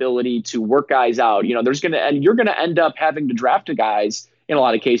have the ability to work guys out. You know, you're going to end up having to draft guys in a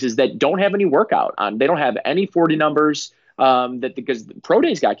lot of cases that don't have any workout on. They don't have any 40 numbers because the pro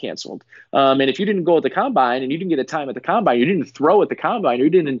days got canceled. And if you didn't go at the combine and you didn't get a time at the combine, you didn't throw at the combine, or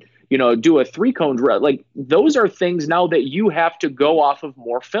you didn't, do a 3-cone drill, like those are things now that you have to go off of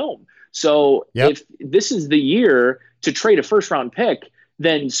more film. So if this is the year to trade a first round pick,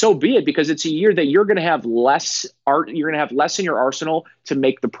 then so be it, because it's a year that you're going to have less in your arsenal to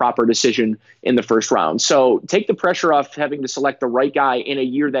make the proper decision in the first round. So take the pressure off having to select the right guy in a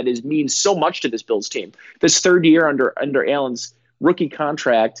year that means so much to this Bills team. This third year under Allen's rookie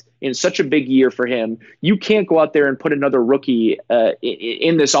contract, in such a big year for him, you can't go out there and put another rookie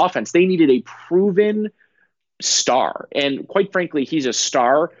in this offense. They needed a proven star, and quite frankly, he's a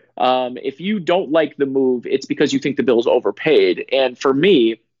star. If you don't like the move, it's because you think the Bills overpaid. And for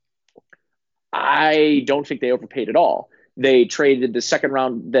me, I don't think they overpaid at all. They traded the second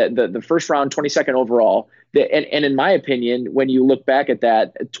round, the first round, 22nd overall. And in my opinion, when you look back at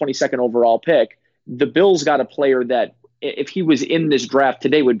that 22nd overall pick, the Bills got a player that, if he was in this draft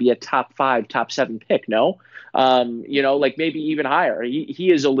today, would be a top 5, top 7 pick. No, like maybe even higher.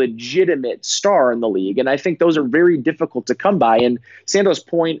 He is a legitimate star in the league. And I think those are very difficult to come by. And Sando's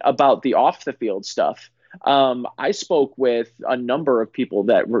point about the off the field stuff, I spoke with a number of people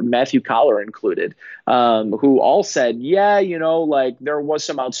that were, Matthew Collar included, who all said, like there was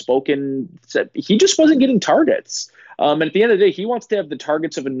some outspoken, he just wasn't getting targets. And at the end of the day, he wants to have the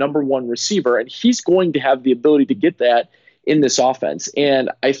targets of a number 1 receiver, and he's going to have the ability to get that in this offense.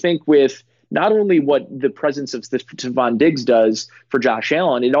 And I think with not only what the presence of Stephon Diggs does for Josh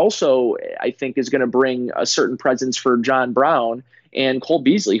Allen, it also, I think, is going to bring a certain presence for John Brown and Cole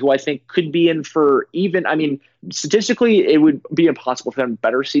Beasley, who I think could be in for statistically, it would be impossible for them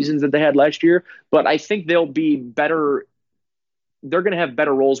better seasons than they had last year, but I think they'll be better. They're going to have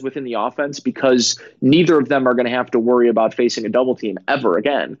better roles within the offense because neither of them are going to have to worry about facing a double team ever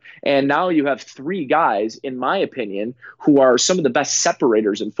again. And now you have 3 guys, in my opinion, who are some of the best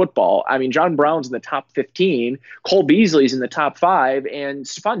separators in football. I mean, John Brown's in the top 15, Cole Beasley's in the top 5, and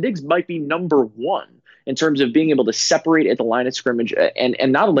Stephon Diggs might be number 1 in terms of being able to separate at the line of scrimmage. And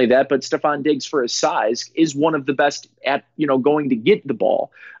not only that, but Stephon Diggs, for his size, is one of the best at, going to get the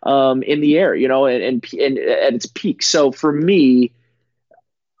ball in the air, and at its peak. So for me,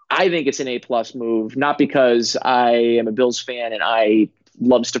 I think it's an A+ move, not because I am a Bills fan and I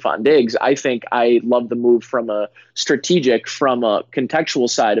love Stephon Diggs. I think I love the move from a contextual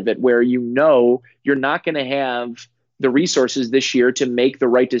side of it, where you're not going to have the resources this year to make the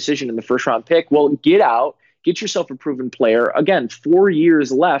right decision in the first round pick. Well, get out, get yourself a proven player. Again, 4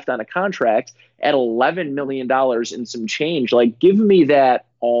 years left on a contract at $11 million and some change. Like, give me that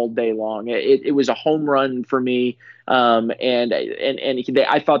all day long. It was a home run for me.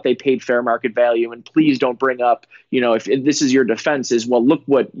 I thought they paid fair market value. And please don't bring up, if this is your defense, is, well, look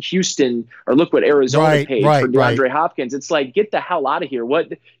what Houston or look what Arizona paid for DeAndre Hopkins. It's like, get the hell out of here.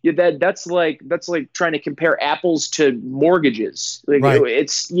 That's like trying to compare apples to mortgages.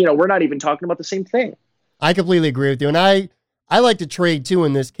 It's, we're not even talking about the same thing. I completely agree with you. And I like to trade too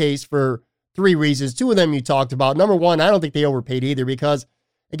in this case for 3 reasons. 2 of them you talked about. Number 1, I don't think they overpaid either, because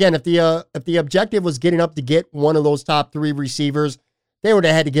again, if the objective was getting up to get one of those top 3 receivers, they would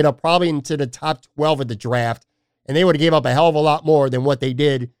have had to get up probably into the top 12 of the draft, and they would have gave up a hell of a lot more than what they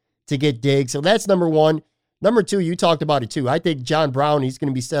did to get Diggs. So that's number 1. Number 2, you talked about it too. I think John Brown, he's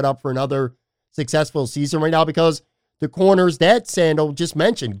going to be set up for another successful season right now, because the corners that Sando just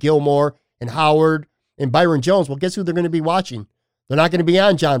mentioned, Gilmore and Howard and Byron Jones, well, guess who they're going to be watching? They're not going to be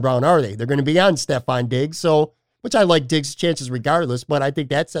on John Brown, are they? They're going to be on Stephon Diggs. So, which I like Diggs' chances regardless, but I think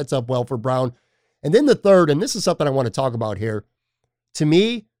that sets up well for Brown. And then the third, and this is something I want to talk about here. To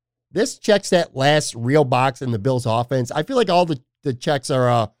me, this checks that last real box in the Bills offense. I feel like all the checks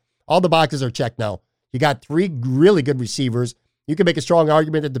are, all the boxes are checked now. You got 3 really good receivers. You can make a strong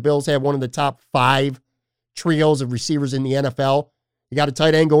argument that the Bills have one of the top 5 trios of receivers in the NFL. You got a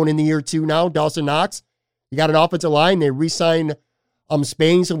tight end going into year 2 now, Dawson Knox. You got an offensive line. They re-signed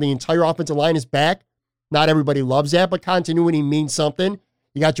Spain, so the entire offensive line is back. Not everybody loves that, but continuity means something.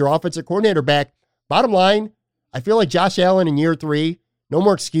 You got your offensive coordinator back. Bottom line, I feel like Josh Allen in year 3, no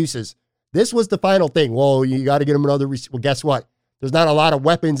more excuses. This was the final thing. Well, you got to get him another. Well, guess what? There's not a lot of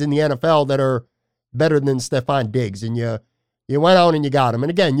weapons in the NFL that are better than Stephon Diggs, and you went out and you got him. And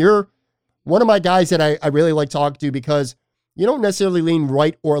again, you're one of my guys that I really like talking to because you don't necessarily lean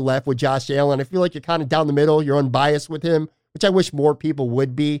right or left with Josh Allen. I feel like you're kind of down the middle. You're unbiased with him, which I wish more people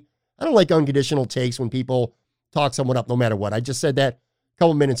would be. I don't like unconditional takes when people talk someone up no matter what. I just said that a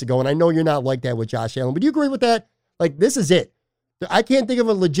couple minutes ago, and I know you're not like that with Josh Allen. But do you agree with that? Like, this is it. I can't think of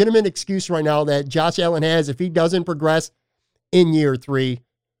a legitimate excuse right now that Josh Allen has if he doesn't progress in year 3.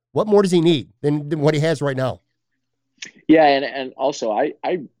 What more does he need than what he has right now? Yeah, and also I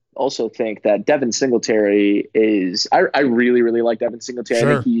also think that Devin Singletary is I really, really like Devin Singletary.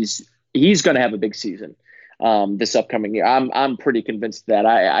 Sure. I think he's going to have a big season this upcoming year. I'm pretty convinced that.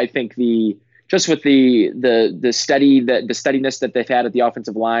 I think just with the steadiness that they've had at the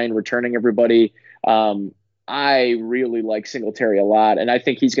offensive line, returning everybody, I really like Singletary a lot, and I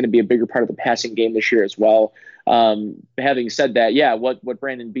think he's going to be a bigger part of the passing game this year as well. Having said that, yeah, what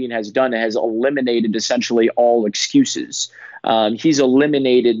Brandon Beane has done has eliminated essentially all excuses. He's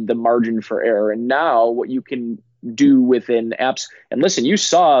eliminated the margin for error, and now what you can do within apps. And listen, you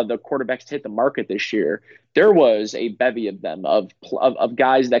saw the quarterbacks hit the market this year. There was a bevy of them of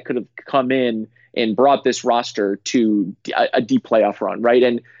guys that could have come in and brought this roster to a deep playoff run, right?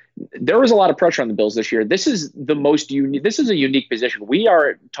 And there was a lot of pressure on the Bills this year. This is the most unique. This is a unique position. We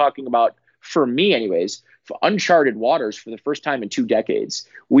are talking about, for me anyways, for uncharted waters for the first time in 2 decades.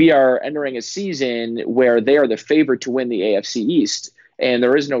 We are entering a season where they are the favorite to win the AFC East, and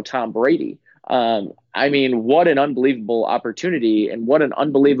there is no Tom Brady. I mean, what an unbelievable opportunity and what an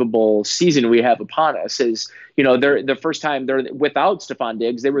unbelievable season we have upon us. Is, they're the first time they're without Stephon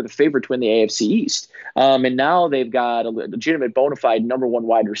Diggs, they were the favorite to win the AFC East. And now they've got a legitimate bona fide number 1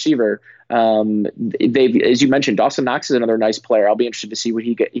 wide receiver. They've, as you mentioned, Dawson Knox is another nice player. I'll be interested to see what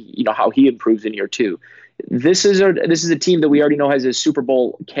how he improves in year 2. This is a team that we already know has a Super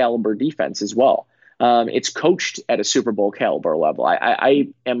Bowl caliber defense as well. It's coached at a Super Bowl caliber level. I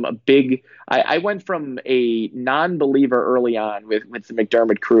went from a non-believer early on with the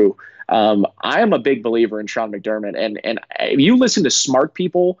McDermott crew. I am a big believer in Sean McDermott, and if you listen to smart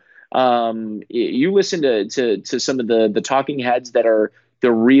people, you listen to some of the talking heads that are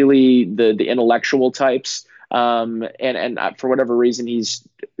the intellectual types. And for whatever reason,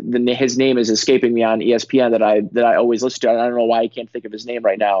 his name is escaping me on ESPN that I always listen to. I don't know why I can't think of his name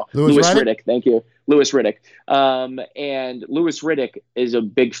right now. Louis Riddick. Thank you. Louis Riddick. And Louis Riddick is a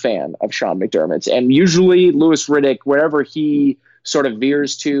big fan of Sean McDermott's, and usually Louis Riddick, wherever he sort of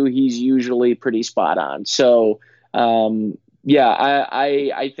veers to, he's usually pretty spot on. So, yeah,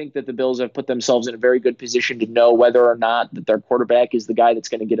 I think that the Bills have put themselves in a very good position to know whether or not that their quarterback is the guy that's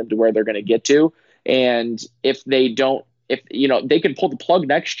going to get them to where they're going to get to. And if they don't, they can pull the plug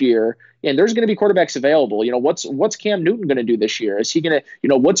next year, and there's going to be quarterbacks available. What's Cam Newton going to do this year? Is he going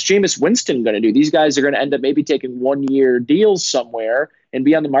to, what's Jameis Winston going to do? These guys are going to end up maybe taking 1-year deals somewhere and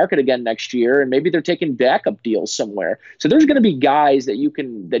be on the market again next year, and maybe they're taking backup deals somewhere. So there's going to be guys that you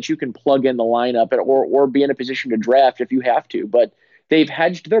can plug in the lineup or be in a position to draft if you have to. But they've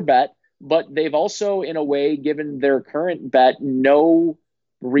hedged their bet, but they've also, in a way, given their current bet no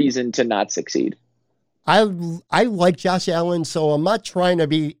reason to not succeed. I like Josh Allen, so I'm not trying to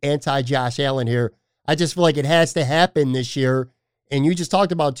be anti-Josh Allen here. I just feel like it has to happen this year. And you just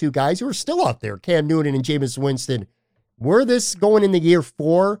talked about 2 guys who are still out there, Cam Newton and Jameis Winston. Were this going into year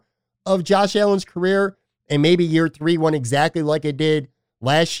 4 of Josh Allen's career, and maybe year 3 went exactly like it did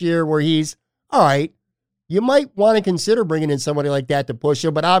last year, where he's, all right, you might want to consider bringing in somebody like that to push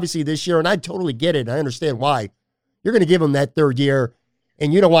him. But obviously this year, and I totally get it, I understand why, you're going to give him that 3rd year.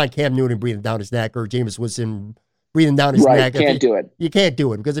 And you don't want Cam Newton breathing down his neck or Jameis Winston breathing down his neck. Can't do it. You can't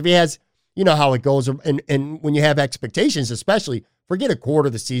do it because if he has, you know how it goes. And when you have expectations, especially, forget a quarter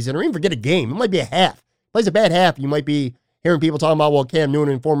of the season or even forget a game. It might be a half. Plays a bad half, you might be hearing people talking about, well, Cam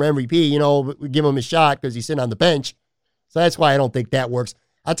Newton, former MVP, we give him a shot because he's sitting on the bench. So that's why I don't think that works.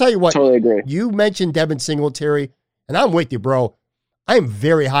 I'll tell you what. Totally agree. You mentioned Devin Singletary, and I'm with you, bro. I'm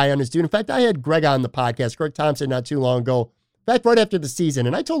very high on this dude. In fact, I had Greg on the podcast, Greg Thompson, not too long ago. In fact, right after the season,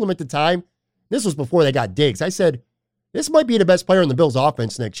 and I told him at the time, this was before they got Diggs, I said, this might be the best player in the Bills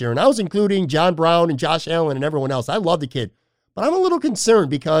offense next year. And I was including John Brown and Josh Allen and everyone else. I love the kid. But I'm a little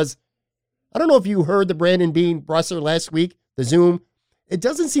concerned because I don't know if you heard the Brandon Beane presser last week, the Zoom. It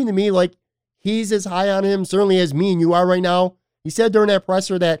doesn't seem to me like he's as high on him, certainly as me and you are right now. He said during that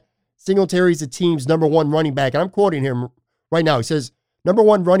presser that Singletary's the team's number 1 running back. And I'm quoting him right now. He says, number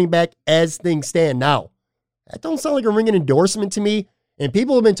 1 running back as things stand now. That don't sound like a ringing endorsement to me. And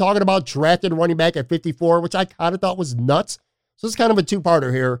people have been talking about drafting running back at 54, which I kind of thought was nuts. So it's kind of a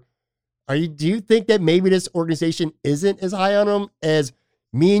two-parter here. Do you think that maybe this organization isn't as high on them as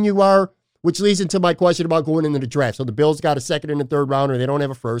me and you are? Which leads into my question about going into the draft. So the Bills got a second and a third rounder. They don't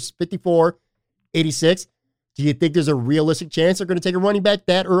have a first. 54, 86. Do you think there's a realistic chance they're going to take a running back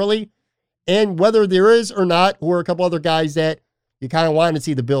that early? And whether there is or not, who are a couple other guys that you kind of want to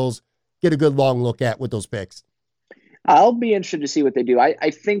see the Bills get a good long look at with those picks? I'll be interested to see what they do. I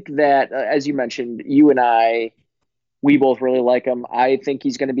think that, as you mentioned, you and I, we both really like him. I think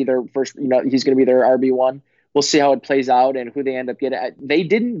he's going to be their first, he's going to be their RB1. We'll see how it plays out and who they end up getting. They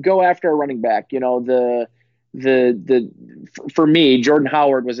didn't go after a running back. For me, Jordan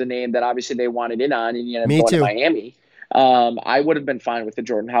Howard was a name that obviously they wanted in on, and he ended up going to Miami. I would have been fine with the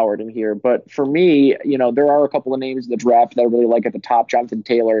Jordan Howard in here. But for me, there are a couple of names in the draft that I really like at the top. Jonathan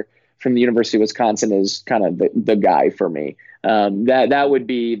Taylor from the University of Wisconsin is kind of the guy for me. That would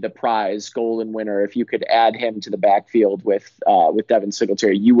be the prize golden winner. If you could add him to the backfield with Devin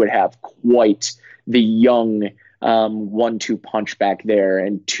Singletary, you would have quite the young 1-2 punch back there,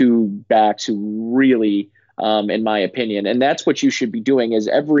 and two backs who really, in my opinion, and that's what you should be doing is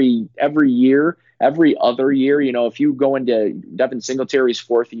every year, every other year, if you go into Devin Singletary's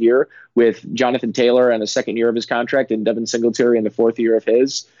fourth year with Jonathan Taylor and the second year of his contract and Devin Singletary in the fourth year of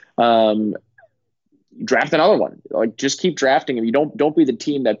his, draft another one. Like, just keep drafting him. You don't be the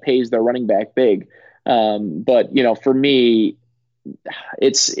team that pays their running back big. But for me,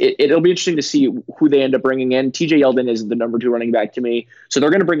 it'll be interesting to see who they end up bringing in. TJ Yeldon is the number 2 running back to me. So they're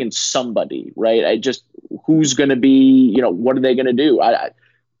going to bring in somebody, right? Who's going to be, what are they going to do?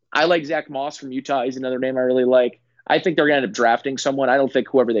 I like Zach Moss from Utah. He's another name I really like. I think they're going to end up drafting someone. I don't think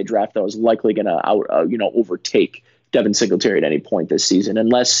whoever they draft, though, is likely going to overtake Devin Singletary at any point this season,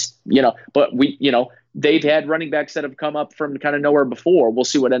 unless, but they've had running backs that have come up from kind of nowhere before. We'll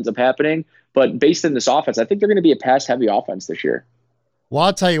see what ends up happening. But based in this offense, I think they're going to be a pass-heavy offense this year. Well,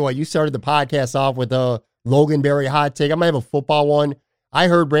 I'll tell you what, you started the podcast off with a Logan Berry hot take. I might have a football one. I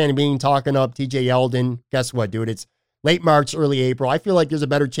heard Brandon Beane talking up TJ Yeldon. Guess what, dude? It's late March, early April. I feel like there's a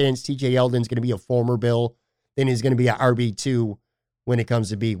better chance TJ Yeldon's going to be a former Bill than he's going to be an RB2 when it comes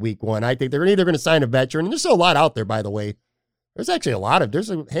to be week 1. I think they're either going to sign a veteran, and there's still a lot out there, by the way. There's actually there's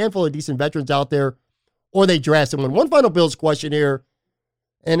a handful of decent veterans out there, or they draft someone. One final Bills question here,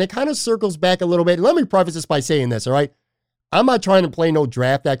 and it kind of circles back a little bit. Let me preface this by saying this, all right? I'm not trying to play no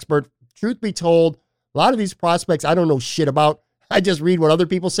draft expert. Truth be told, a lot of these prospects I don't know shit about. I just read what other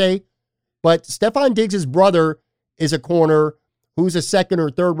people say. But Stephon Diggs' brother is a corner who's a second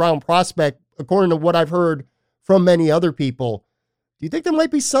or third round prospect, according to what I've heard from many other people. Do you think there might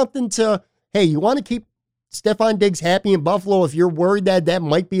be something to, hey, you want to keep Stephon Diggs happy in Buffalo if you're worried that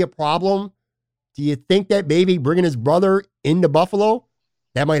might be a problem? Do you think that maybe bringing his brother into Buffalo,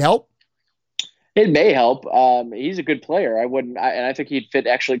 that might help? It may help. He's a good player. And I think he'd fit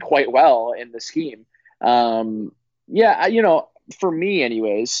actually quite well in the scheme. For me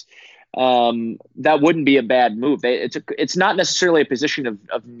anyways, that wouldn't be a bad move. It's not necessarily a position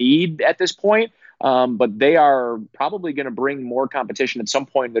of need at this point. But they are probably going to bring more competition at some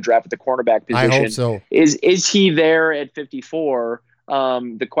point in the draft at the cornerback position. I hope so. Is he there at 54?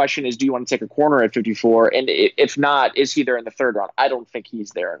 The question is, do you want to take a corner at 54? And if not, is he there in the third round? I don't think he's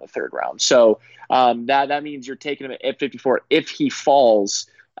there in the third round. So that means you're taking him at 54 if he falls.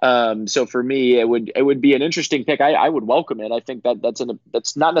 So for me, it would be an interesting pick. I would welcome it. I think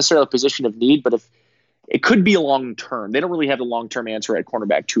that's not necessarily a position of need, but if it could be a long term. They don't really have a long-term answer at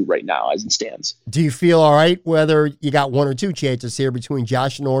cornerback 2 right now as it stands. Do you feel all right whether you got one or two chances here between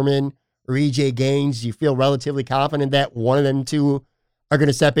Josh Norman or EJ Gaines? Do you feel relatively confident that one of them two are going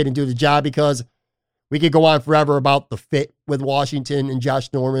to step in and do the job? Because we could go on forever about the fit with Washington and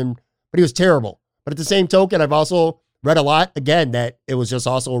Josh Norman, but he was terrible. But at the same token, I've also read a lot, again, that it was just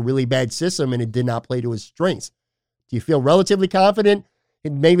also a really bad system and it did not play to his strengths. Do you feel relatively confident?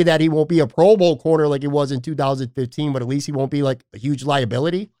 And maybe that he won't be a Pro Bowl corner like he was in 2015, but at least he won't be like a huge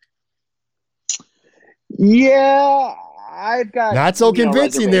liability? Yeah, I've got not so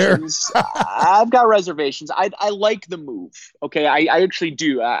convincing there. I've got reservations. I like the move. Okay, I actually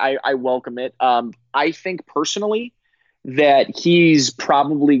do. I welcome it. I think personally that he's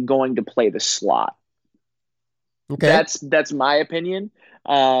probably going to play the slot. Okay, that's my opinion.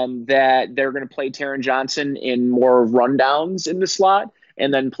 That they're going to play Taron Johnson in more rundowns in the slot,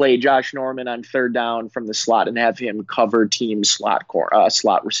 and then play Josh Norman on third down from the slot and have him cover team slot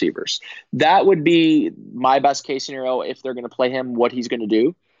slot receivers. That would be my best case scenario if they're going to play him, what he's going to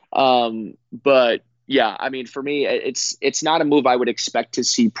do. But yeah, I mean, for me, it's not a move I would expect to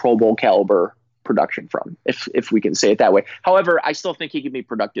see Pro Bowl caliber production from, if we can say it that way. However, I still think he can be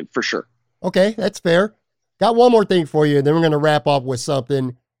productive for sure. Okay, that's fair. Got one more thing for you, and then we're going to wrap up with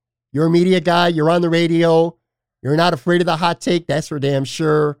something. You're a media guy. You're on the radio. You're not afraid of the hot take. That's for damn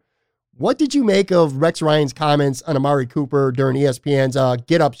sure. What did you make of Rex Ryan's comments on Amari Cooper during ESPN's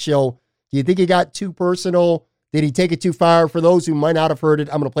Get Up show? Do you think he got too personal? Did he take it too far? For those who might not have heard it,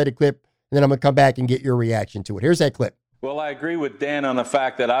 I'm going to play the clip, and then I'm going to come back and get your reaction to it. Here's that clip. Well, I agree with Dan on the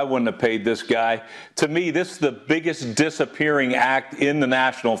fact that I wouldn't have paid this guy. To me, this is the biggest disappearing act in the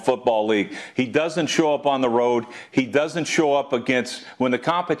National Football League. He doesn't show up on the road. He doesn't show up against, when the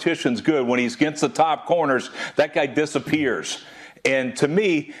competition's good, when he's against the top corners, that guy disappears. And to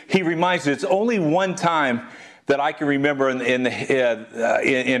me, he reminds me, it's only one time that I can remember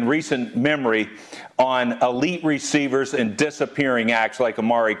in recent memory on elite receivers and disappearing acts like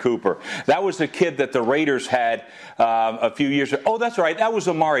Amari Cooper. That was the kid that the Raiders had a few years ago. Oh, that's right. That was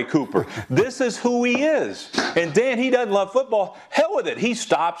Amari Cooper. This is who he is. And Dan, he doesn't love football. Hell with it. He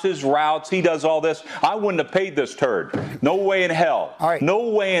stops his routes. He does all this. I wouldn't have paid this turd. No way in hell. All right. No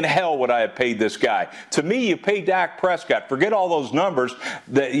way in hell would I have paid this guy. To me, you pay Dak Prescott. Forget all those numbers.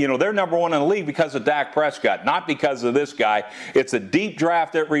 That, they're number one in the league because of Dak Prescott, not because of this guy. It's a deep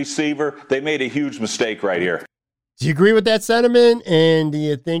draft at receiver. They made a huge mistake right here. Do you agree with that sentiment? And do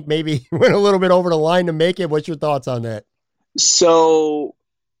you think maybe he went a little bit over the line to make it? What's your thoughts on that? So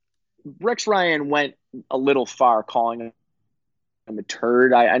Rex Ryan went a little far calling him a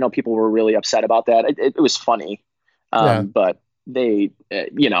turd. I know people were really upset about that. It was funny. But they,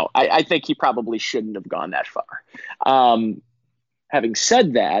 I think he probably shouldn't have gone that far. Having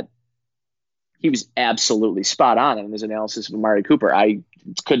said that, he was absolutely spot on in his analysis of Amari Cooper. I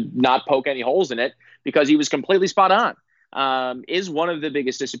could not poke any holes in it because he was completely spot on. Is one of the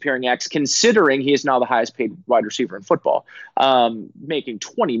biggest disappearing acts, considering he is now the highest paid wide receiver in football, making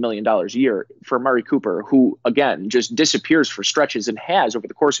 $20 million a year for Amari Cooper, who, again, just disappears for stretches and has over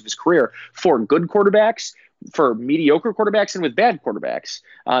the course of his career for good quarterbacks, for mediocre quarterbacks, and with bad quarterbacks,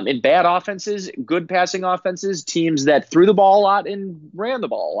 in bad offenses, good passing offenses, teams that threw the ball a lot and ran the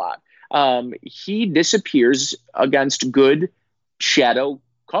ball a lot. He disappears against good shadow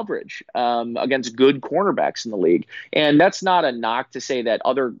coverage, against good cornerbacks in the league. And that's not a knock to say that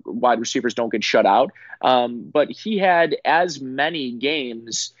other wide receivers don't get shut out. But he had as many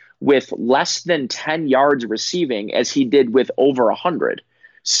games with less than 10 yards receiving as he did with over 100.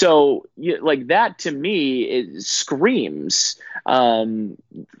 So that to me screams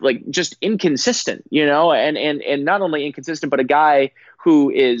just inconsistent, and not only inconsistent, but a guy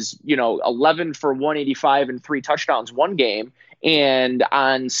who is, 11 for 185 and 3 touchdowns one game, and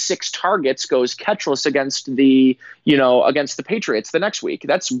on 6 targets goes catchless against the Patriots the next week.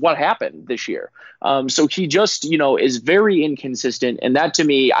 That's what happened this year. So he just, is very inconsistent. And that to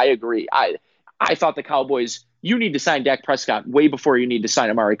me, I agree. I thought the Cowboys, you need to sign Dak Prescott way before you need to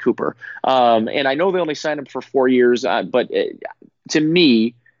sign Amari Cooper. And I know they only signed him for 4 years, but to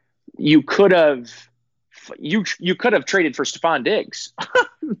me, you could have traded for Stephon Diggs.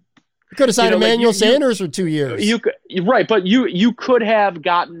 You could have signed Emmanuel Sanders for 2 years. Right, but you could have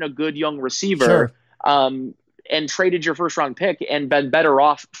gotten a good young receiver, and traded your first round pick and been better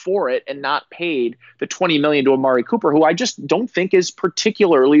off for it and not paid the $20 million to Amari Cooper, who I just don't think is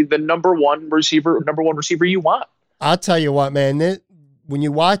particularly the number one receiver you want. I'll tell you what, man, when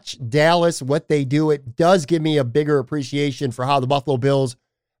you watch Dallas, what they do, it does give me a bigger appreciation for how the Buffalo Bills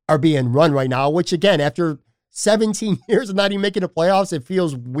are being run right now, which again, after 17 years of not even making the playoffs, it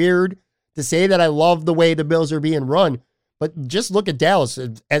feels weird to say that I love the way the Bills are being run. But just look at Dallas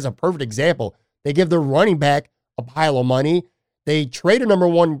as a perfect example. They give their running back a pile of money. They trade a number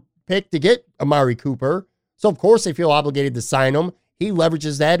 1 pick to get Amari Cooper. So, of course, they feel obligated to sign him. He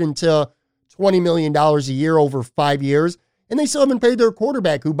leverages that into $20 million a year over 5 years. And they still haven't paid their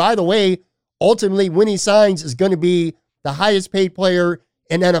quarterback, who, by the way, ultimately, when he signs, is going to be the highest paid player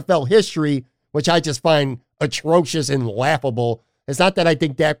in NFL history, which I just find atrocious and laughable. It's not that I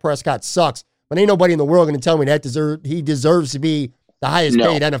think Dak Prescott sucks, but ain't nobody in the world going to tell me that he deserves to be the highest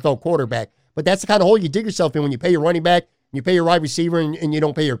paid NFL quarterback. But that's the kind of hole you dig yourself in when you pay your running back, you pay your wide receiver, and you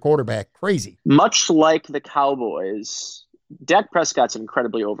don't pay your quarterback. Crazy. Much like the Cowboys, Dak Prescott's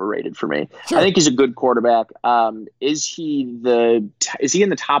incredibly overrated for me. Sure. I think he's a good quarterback. Is he in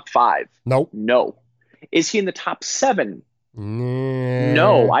the top 5? Nope. No. Is he in the top 7? Nah,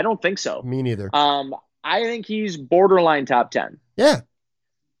 no, I don't think so. Me neither. I think he's borderline top 10. Yeah,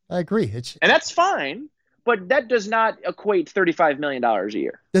 I agree. And that's fine, but that does not equate $35 million a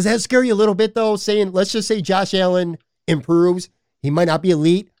year. Does that scare you a little bit, though, let's just say Josh Allen improves. He might not be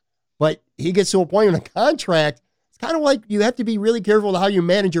elite, but he gets to a point in a contract. It's kind of like you have to be really careful how you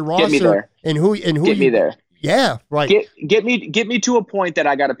manage your roster. Get me there. And who Get me there. Yeah, right. Get me to a point that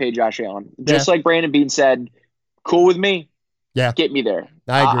I got to pay Josh Allen. Just like Brandon Beane said, cool with me. Yeah. Get me there.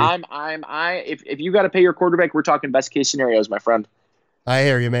 I agree. If you got to pay your quarterback, we're talking best case scenarios, my friend. I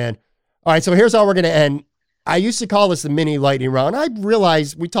hear you, man. All right, so here's how we're going to end. I used to call this the mini lightning round. I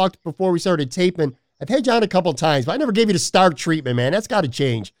realized we talked before we started taping. I've had you on a couple times, but I never gave you the star treatment, man. That's got to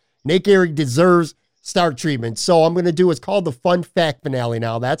change. Nate Geary deserves star treatment. So I'm going to do what's called the fun fact finale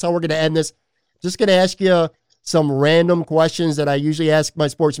now. That's how we're going to end this. Just going to ask you some random questions that I usually ask my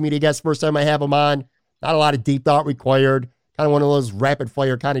sports media guests first time I have them on. Not a lot of deep thought required. Kind of one of those rapid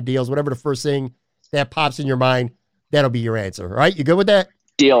fire kind of deals. Whatever the first thing that pops in your mind, that'll be your answer. All right, you good with that?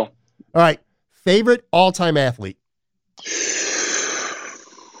 Deal. All right. Favorite all-time athlete?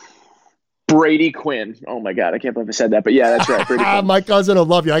 Brady Quinn. Oh my God, I can't believe I said that, but yeah, that's right. Brady Quinn. My cousin will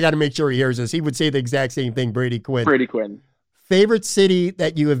love you. I got to make sure he hears this. He would say the exact same thing, Brady Quinn. Brady Quinn. Favorite city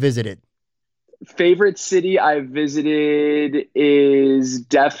that you have visited? Favorite city I've visited is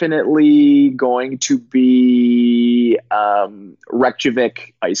definitely going to be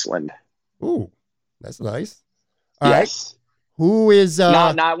Reykjavik, Iceland. Ooh, that's nice. All right. Yes. Who is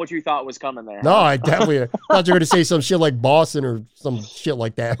not what you thought was coming there? No, I definitely thought you were going to say some shit like Boston or some shit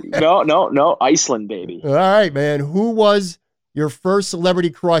like that. No, Iceland, baby. All right, man. Who was your first celebrity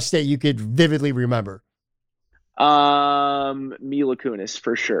crush that you could vividly remember? Mila Kunis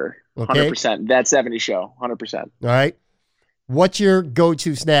for sure. 100%. That 70s show. 100%. All right. What's your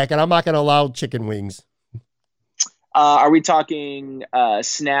go-to snack? And I'm not going to allow chicken wings. Are we talking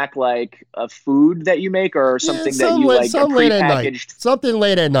snack like a food that you make or something that you like some late at night. prepackaged? Something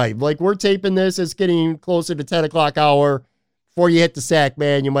late at night. Like we're taping this, it's getting closer to 10 o'clock hour. Before you hit the sack,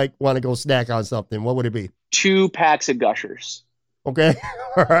 man, you might want to go snack on something. What would it be? 2 packs of Gushers. Okay.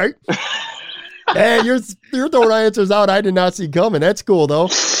 All right. Man, you're throwing answers out I did not see coming. That's cool, though.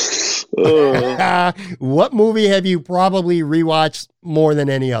 What movie have you probably rewatched more than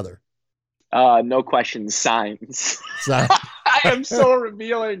any other? No question, Signs. I am so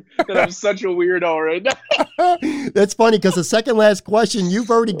revealing that I'm such a weirdo right now. That's funny because the second last question you've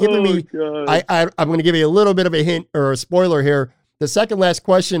already given me. I'm going to give you a little bit of a hint or a spoiler here. The second last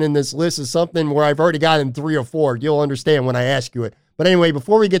question in this list is something where I've already gotten 3 or 4. You'll understand when I ask you it. But anyway,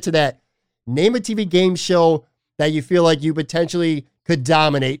 before we get to that, name a TV game show that you feel like you potentially could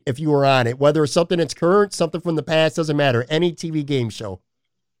dominate if you were on it, whether it's something that's current, something from the past, doesn't matter. Any TV game show.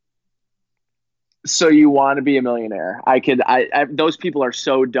 So you want to be a millionaire? Those people are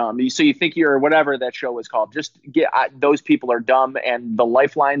so dumb. So you think you're whatever that show was called. Those people are dumb, and the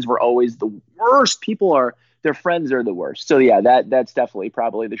lifelines were always the worst. Their friends are the worst. So yeah, that's definitely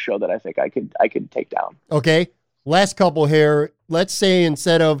probably the show that I think I could take down. Okay, last couple here. Let's say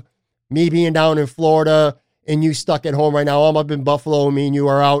instead of me being down in Florida and you stuck at home right now, I'm up in Buffalo. Me and you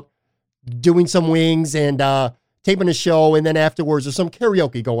are out doing some wings and taping a show, and then afterwards there's some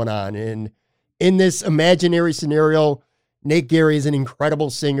karaoke going on. And in this imaginary scenario, Nate Geary is an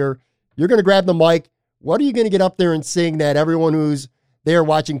incredible singer. You're going to grab the mic. What are you going to get up there and sing that everyone who's there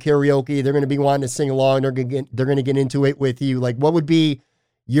watching karaoke, they're going to be wanting to sing along. They're going to get into it with you. Like, what would be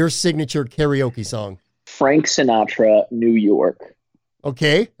your signature karaoke song? Frank Sinatra, New York.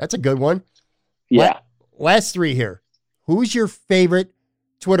 Okay, that's a good one. Yeah. Last 3 here. Who's your favorite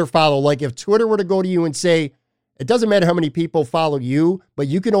Twitter follow? Like if Twitter were to go to you and say, it doesn't matter how many people follow you, but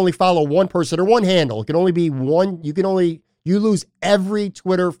you can only follow one person or one handle. It can only be one. You lose every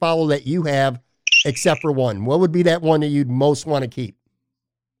Twitter follow that you have except for one. What would be that one that you'd most want to keep?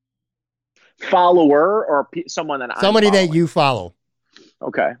 Follower or someone that Somebody that you follow.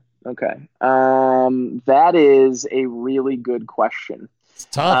 Okay. That is a really good question. It's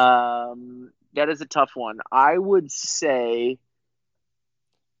tough. That is a tough one. I would say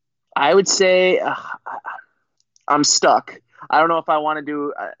I'm stuck. I don't know if I want to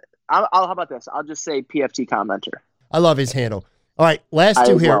do. How about this? I'll just say PFT commenter. I love his handle. All right, last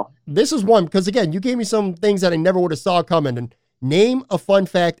 2 here. Well. This is one because again, you gave me some things that I never would have saw coming. And name a fun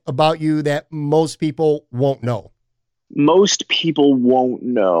fact about you that most people won't know. Most people won't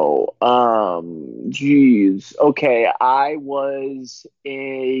know. Geez. Okay. I was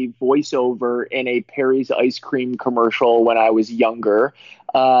a voiceover in a Perry's ice cream commercial when I was younger.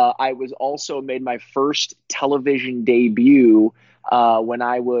 I was also made my first television debut when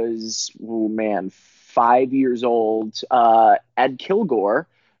I was, 5 years old. Ed Kilgore,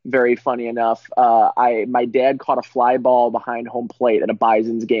 very funny enough. My dad caught a fly ball behind home plate at a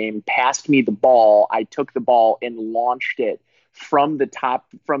Bison's game, passed me the ball. I took the ball and launched it from the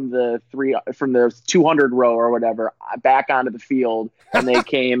 200 row or whatever back onto the field. And they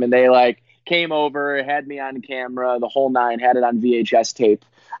came and they came over, had me on camera, the whole nine, had it on VHS tape.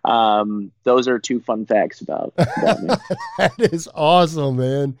 Those are 2 fun facts about me. That is awesome,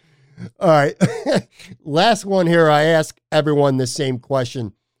 man. All right. Last one here. I ask everyone the same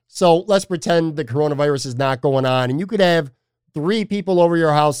question. So let's pretend the coronavirus is not going on, and you could have 3 people over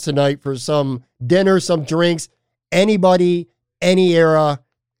your house tonight for some dinner, some drinks, anybody, any era,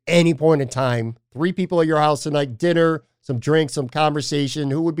 any point in time. 3 people at your house tonight, dinner, some drinks, some conversation.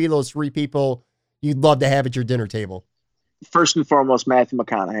 Who would be those 3 people you'd love to have at your dinner table? First and foremost, Matthew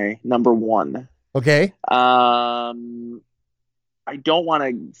McConaughey, number 1. Okay. I don't want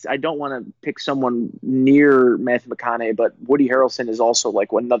to pick someone near Matthew McConaughey, but Woody Harrelson is also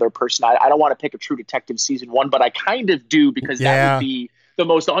like another person. I don't want to pick a True Detective season 1, but I kind of do, because that would be the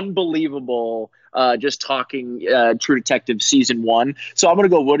most unbelievable, just talking True Detective season 1. So I'm going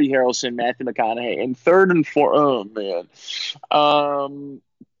to go Woody Harrelson, Matthew McConaughey, and third and fourth. Oh man.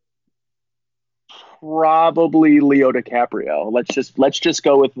 Probably Leo DiCaprio. Let's just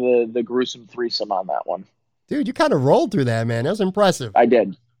go with the gruesome threesome on that one. Dude, you kind of rolled through that, man. That was impressive. I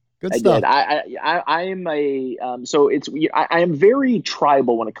did. Good stuff. I am I am very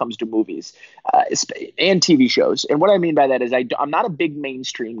tribal when it comes to movies and TV shows. And what I mean by that is I'm not a big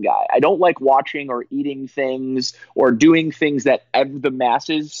mainstream guy. I don't like watching or eating things or doing things that the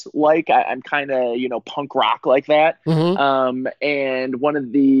masses like. I'm kind of, punk rock like that. Mm-hmm. And one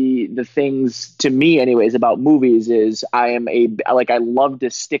of the things to me anyways about movies is I love to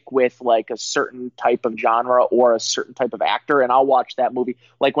stick with like a certain type of genre or a certain type of actor. And I'll watch that movie.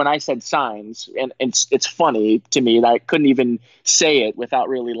 Like when I said Signs, and it's funny to me that I couldn't even say it without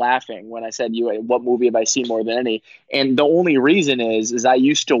really laughing when I said, what movie have I seen more than any? And the only reason is I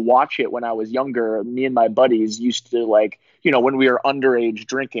used to watch it when I was younger. Me and my buddies used to when we were underage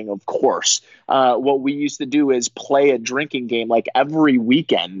drinking, of course, what we used to do is play a drinking game like every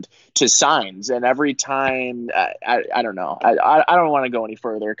weekend to Signs. And every time, I don't know, I don't want to go any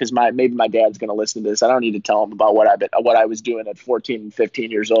further because maybe my dad's going to listen to this. I don't need to tell him about what I was doing at 14 and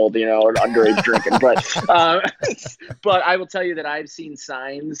 15 years old, or underage drinking. But I will tell you that I've seen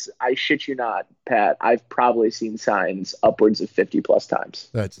Signs. I shit you not, Pat. I've probably seen Signs upwards of 50 plus times.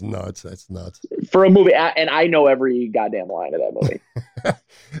 That's nuts. For a movie. And I know every goddamn line of that movie.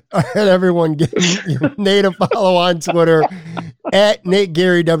 All right, everyone, give Nate a follow on Twitter at Nate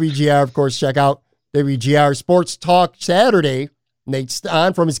Geary WGR. Of course, check out WGR Sports Talk Saturday. Nate's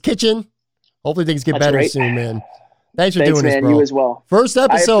on from his kitchen. Hopefully things get better soon, man. Thanks for doing this, bro. You as well. First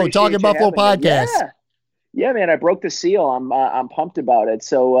episode, Talking Buffalo podcast. Yeah, man, I broke the seal. I'm pumped about it.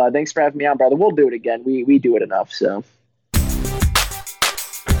 So thanks for having me on, brother. We'll do it again. We do it enough, so.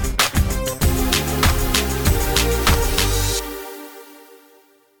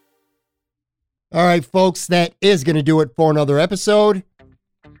 All right, folks, that is going to do it for another episode.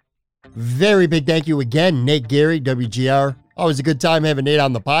 Very big thank you again, Nate Geary, WGR. Always a good time having Nate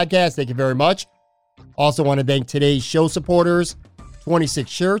on the podcast. Thank you very much. Also want to thank today's show supporters, 26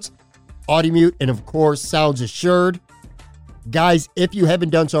 Shirts, Audimute, and of course, Sounds Assured. Guys, if you haven't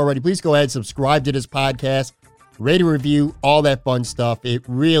done so already, please go ahead and subscribe to this podcast, rate and review, all that fun stuff. It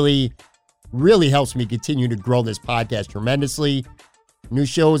really, really helps me continue to grow this podcast tremendously. New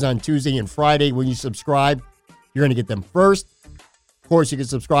shows on Tuesday and Friday. When you subscribe, you're going to get them first. Of course, you can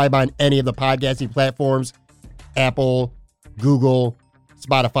subscribe on any of the podcasting platforms, Apple, Google,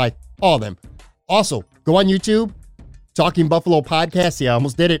 Spotify, all of them. Also, go on YouTube, Talking Buffalo Podcast. Yeah, I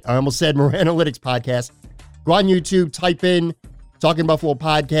almost did it. I almost said Moranalytics Podcast. Go on YouTube, type in Talking Buffalo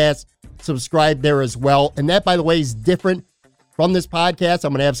Podcast, subscribe there as well. And that, by the way, is different from this podcast.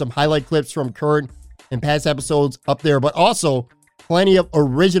 I'm going to have some highlight clips from current and past episodes up there, but also plenty of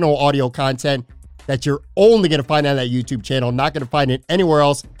original audio content that you're only going to find on that YouTube channel. Not going to find it anywhere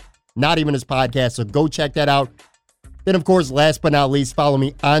else, not even this podcast. So go check that out. Then, of course, last but not least, follow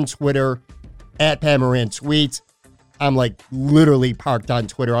me on Twitter at Pat Moran Tweets. I'm like literally parked on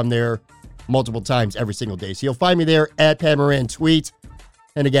Twitter. I'm there multiple times every single day. So you'll find me there at Pat Moran Tweets.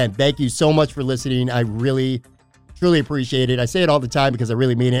 And again, thank you so much for listening. I really, truly appreciate it. I say it all the time because I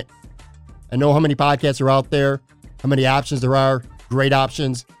really mean it. I know how many podcasts are out there, how many options there are. Great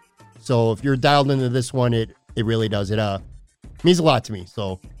options. So if you're dialed into this one, it really does. It means a lot to me.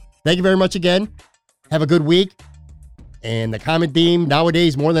 So thank you very much again. Have a good week. And the common theme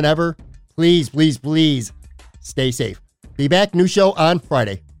nowadays more than ever, please, please, please stay safe. Be back. New show on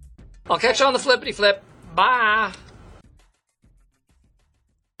Friday. I'll catch you on the flippity flip. Bye.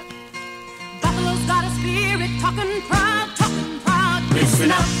 Buffalo's got a spirit, talking proud.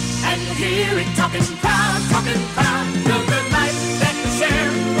 Listen up and hear it, talking proud. The good life that we share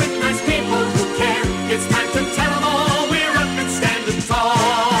with nice people who care. It's time to tell them all we're up and standing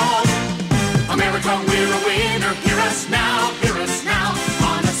tall.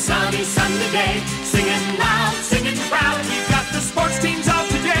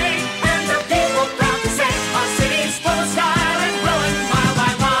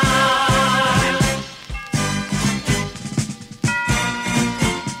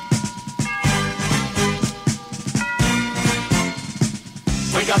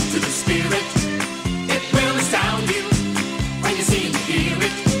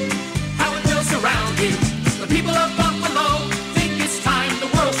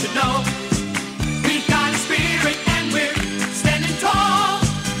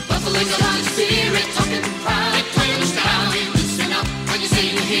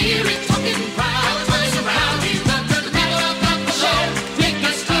 hear it talking proud, turning around. We've got to never got the show. Make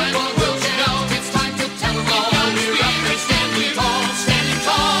us people will know. It's time to tell them all. We're up and standing tall, standing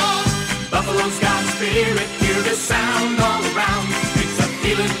tall. Buffalo's got spirit, hear the sound all around. It's a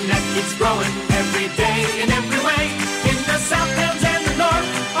feeling that keeps growing every day and every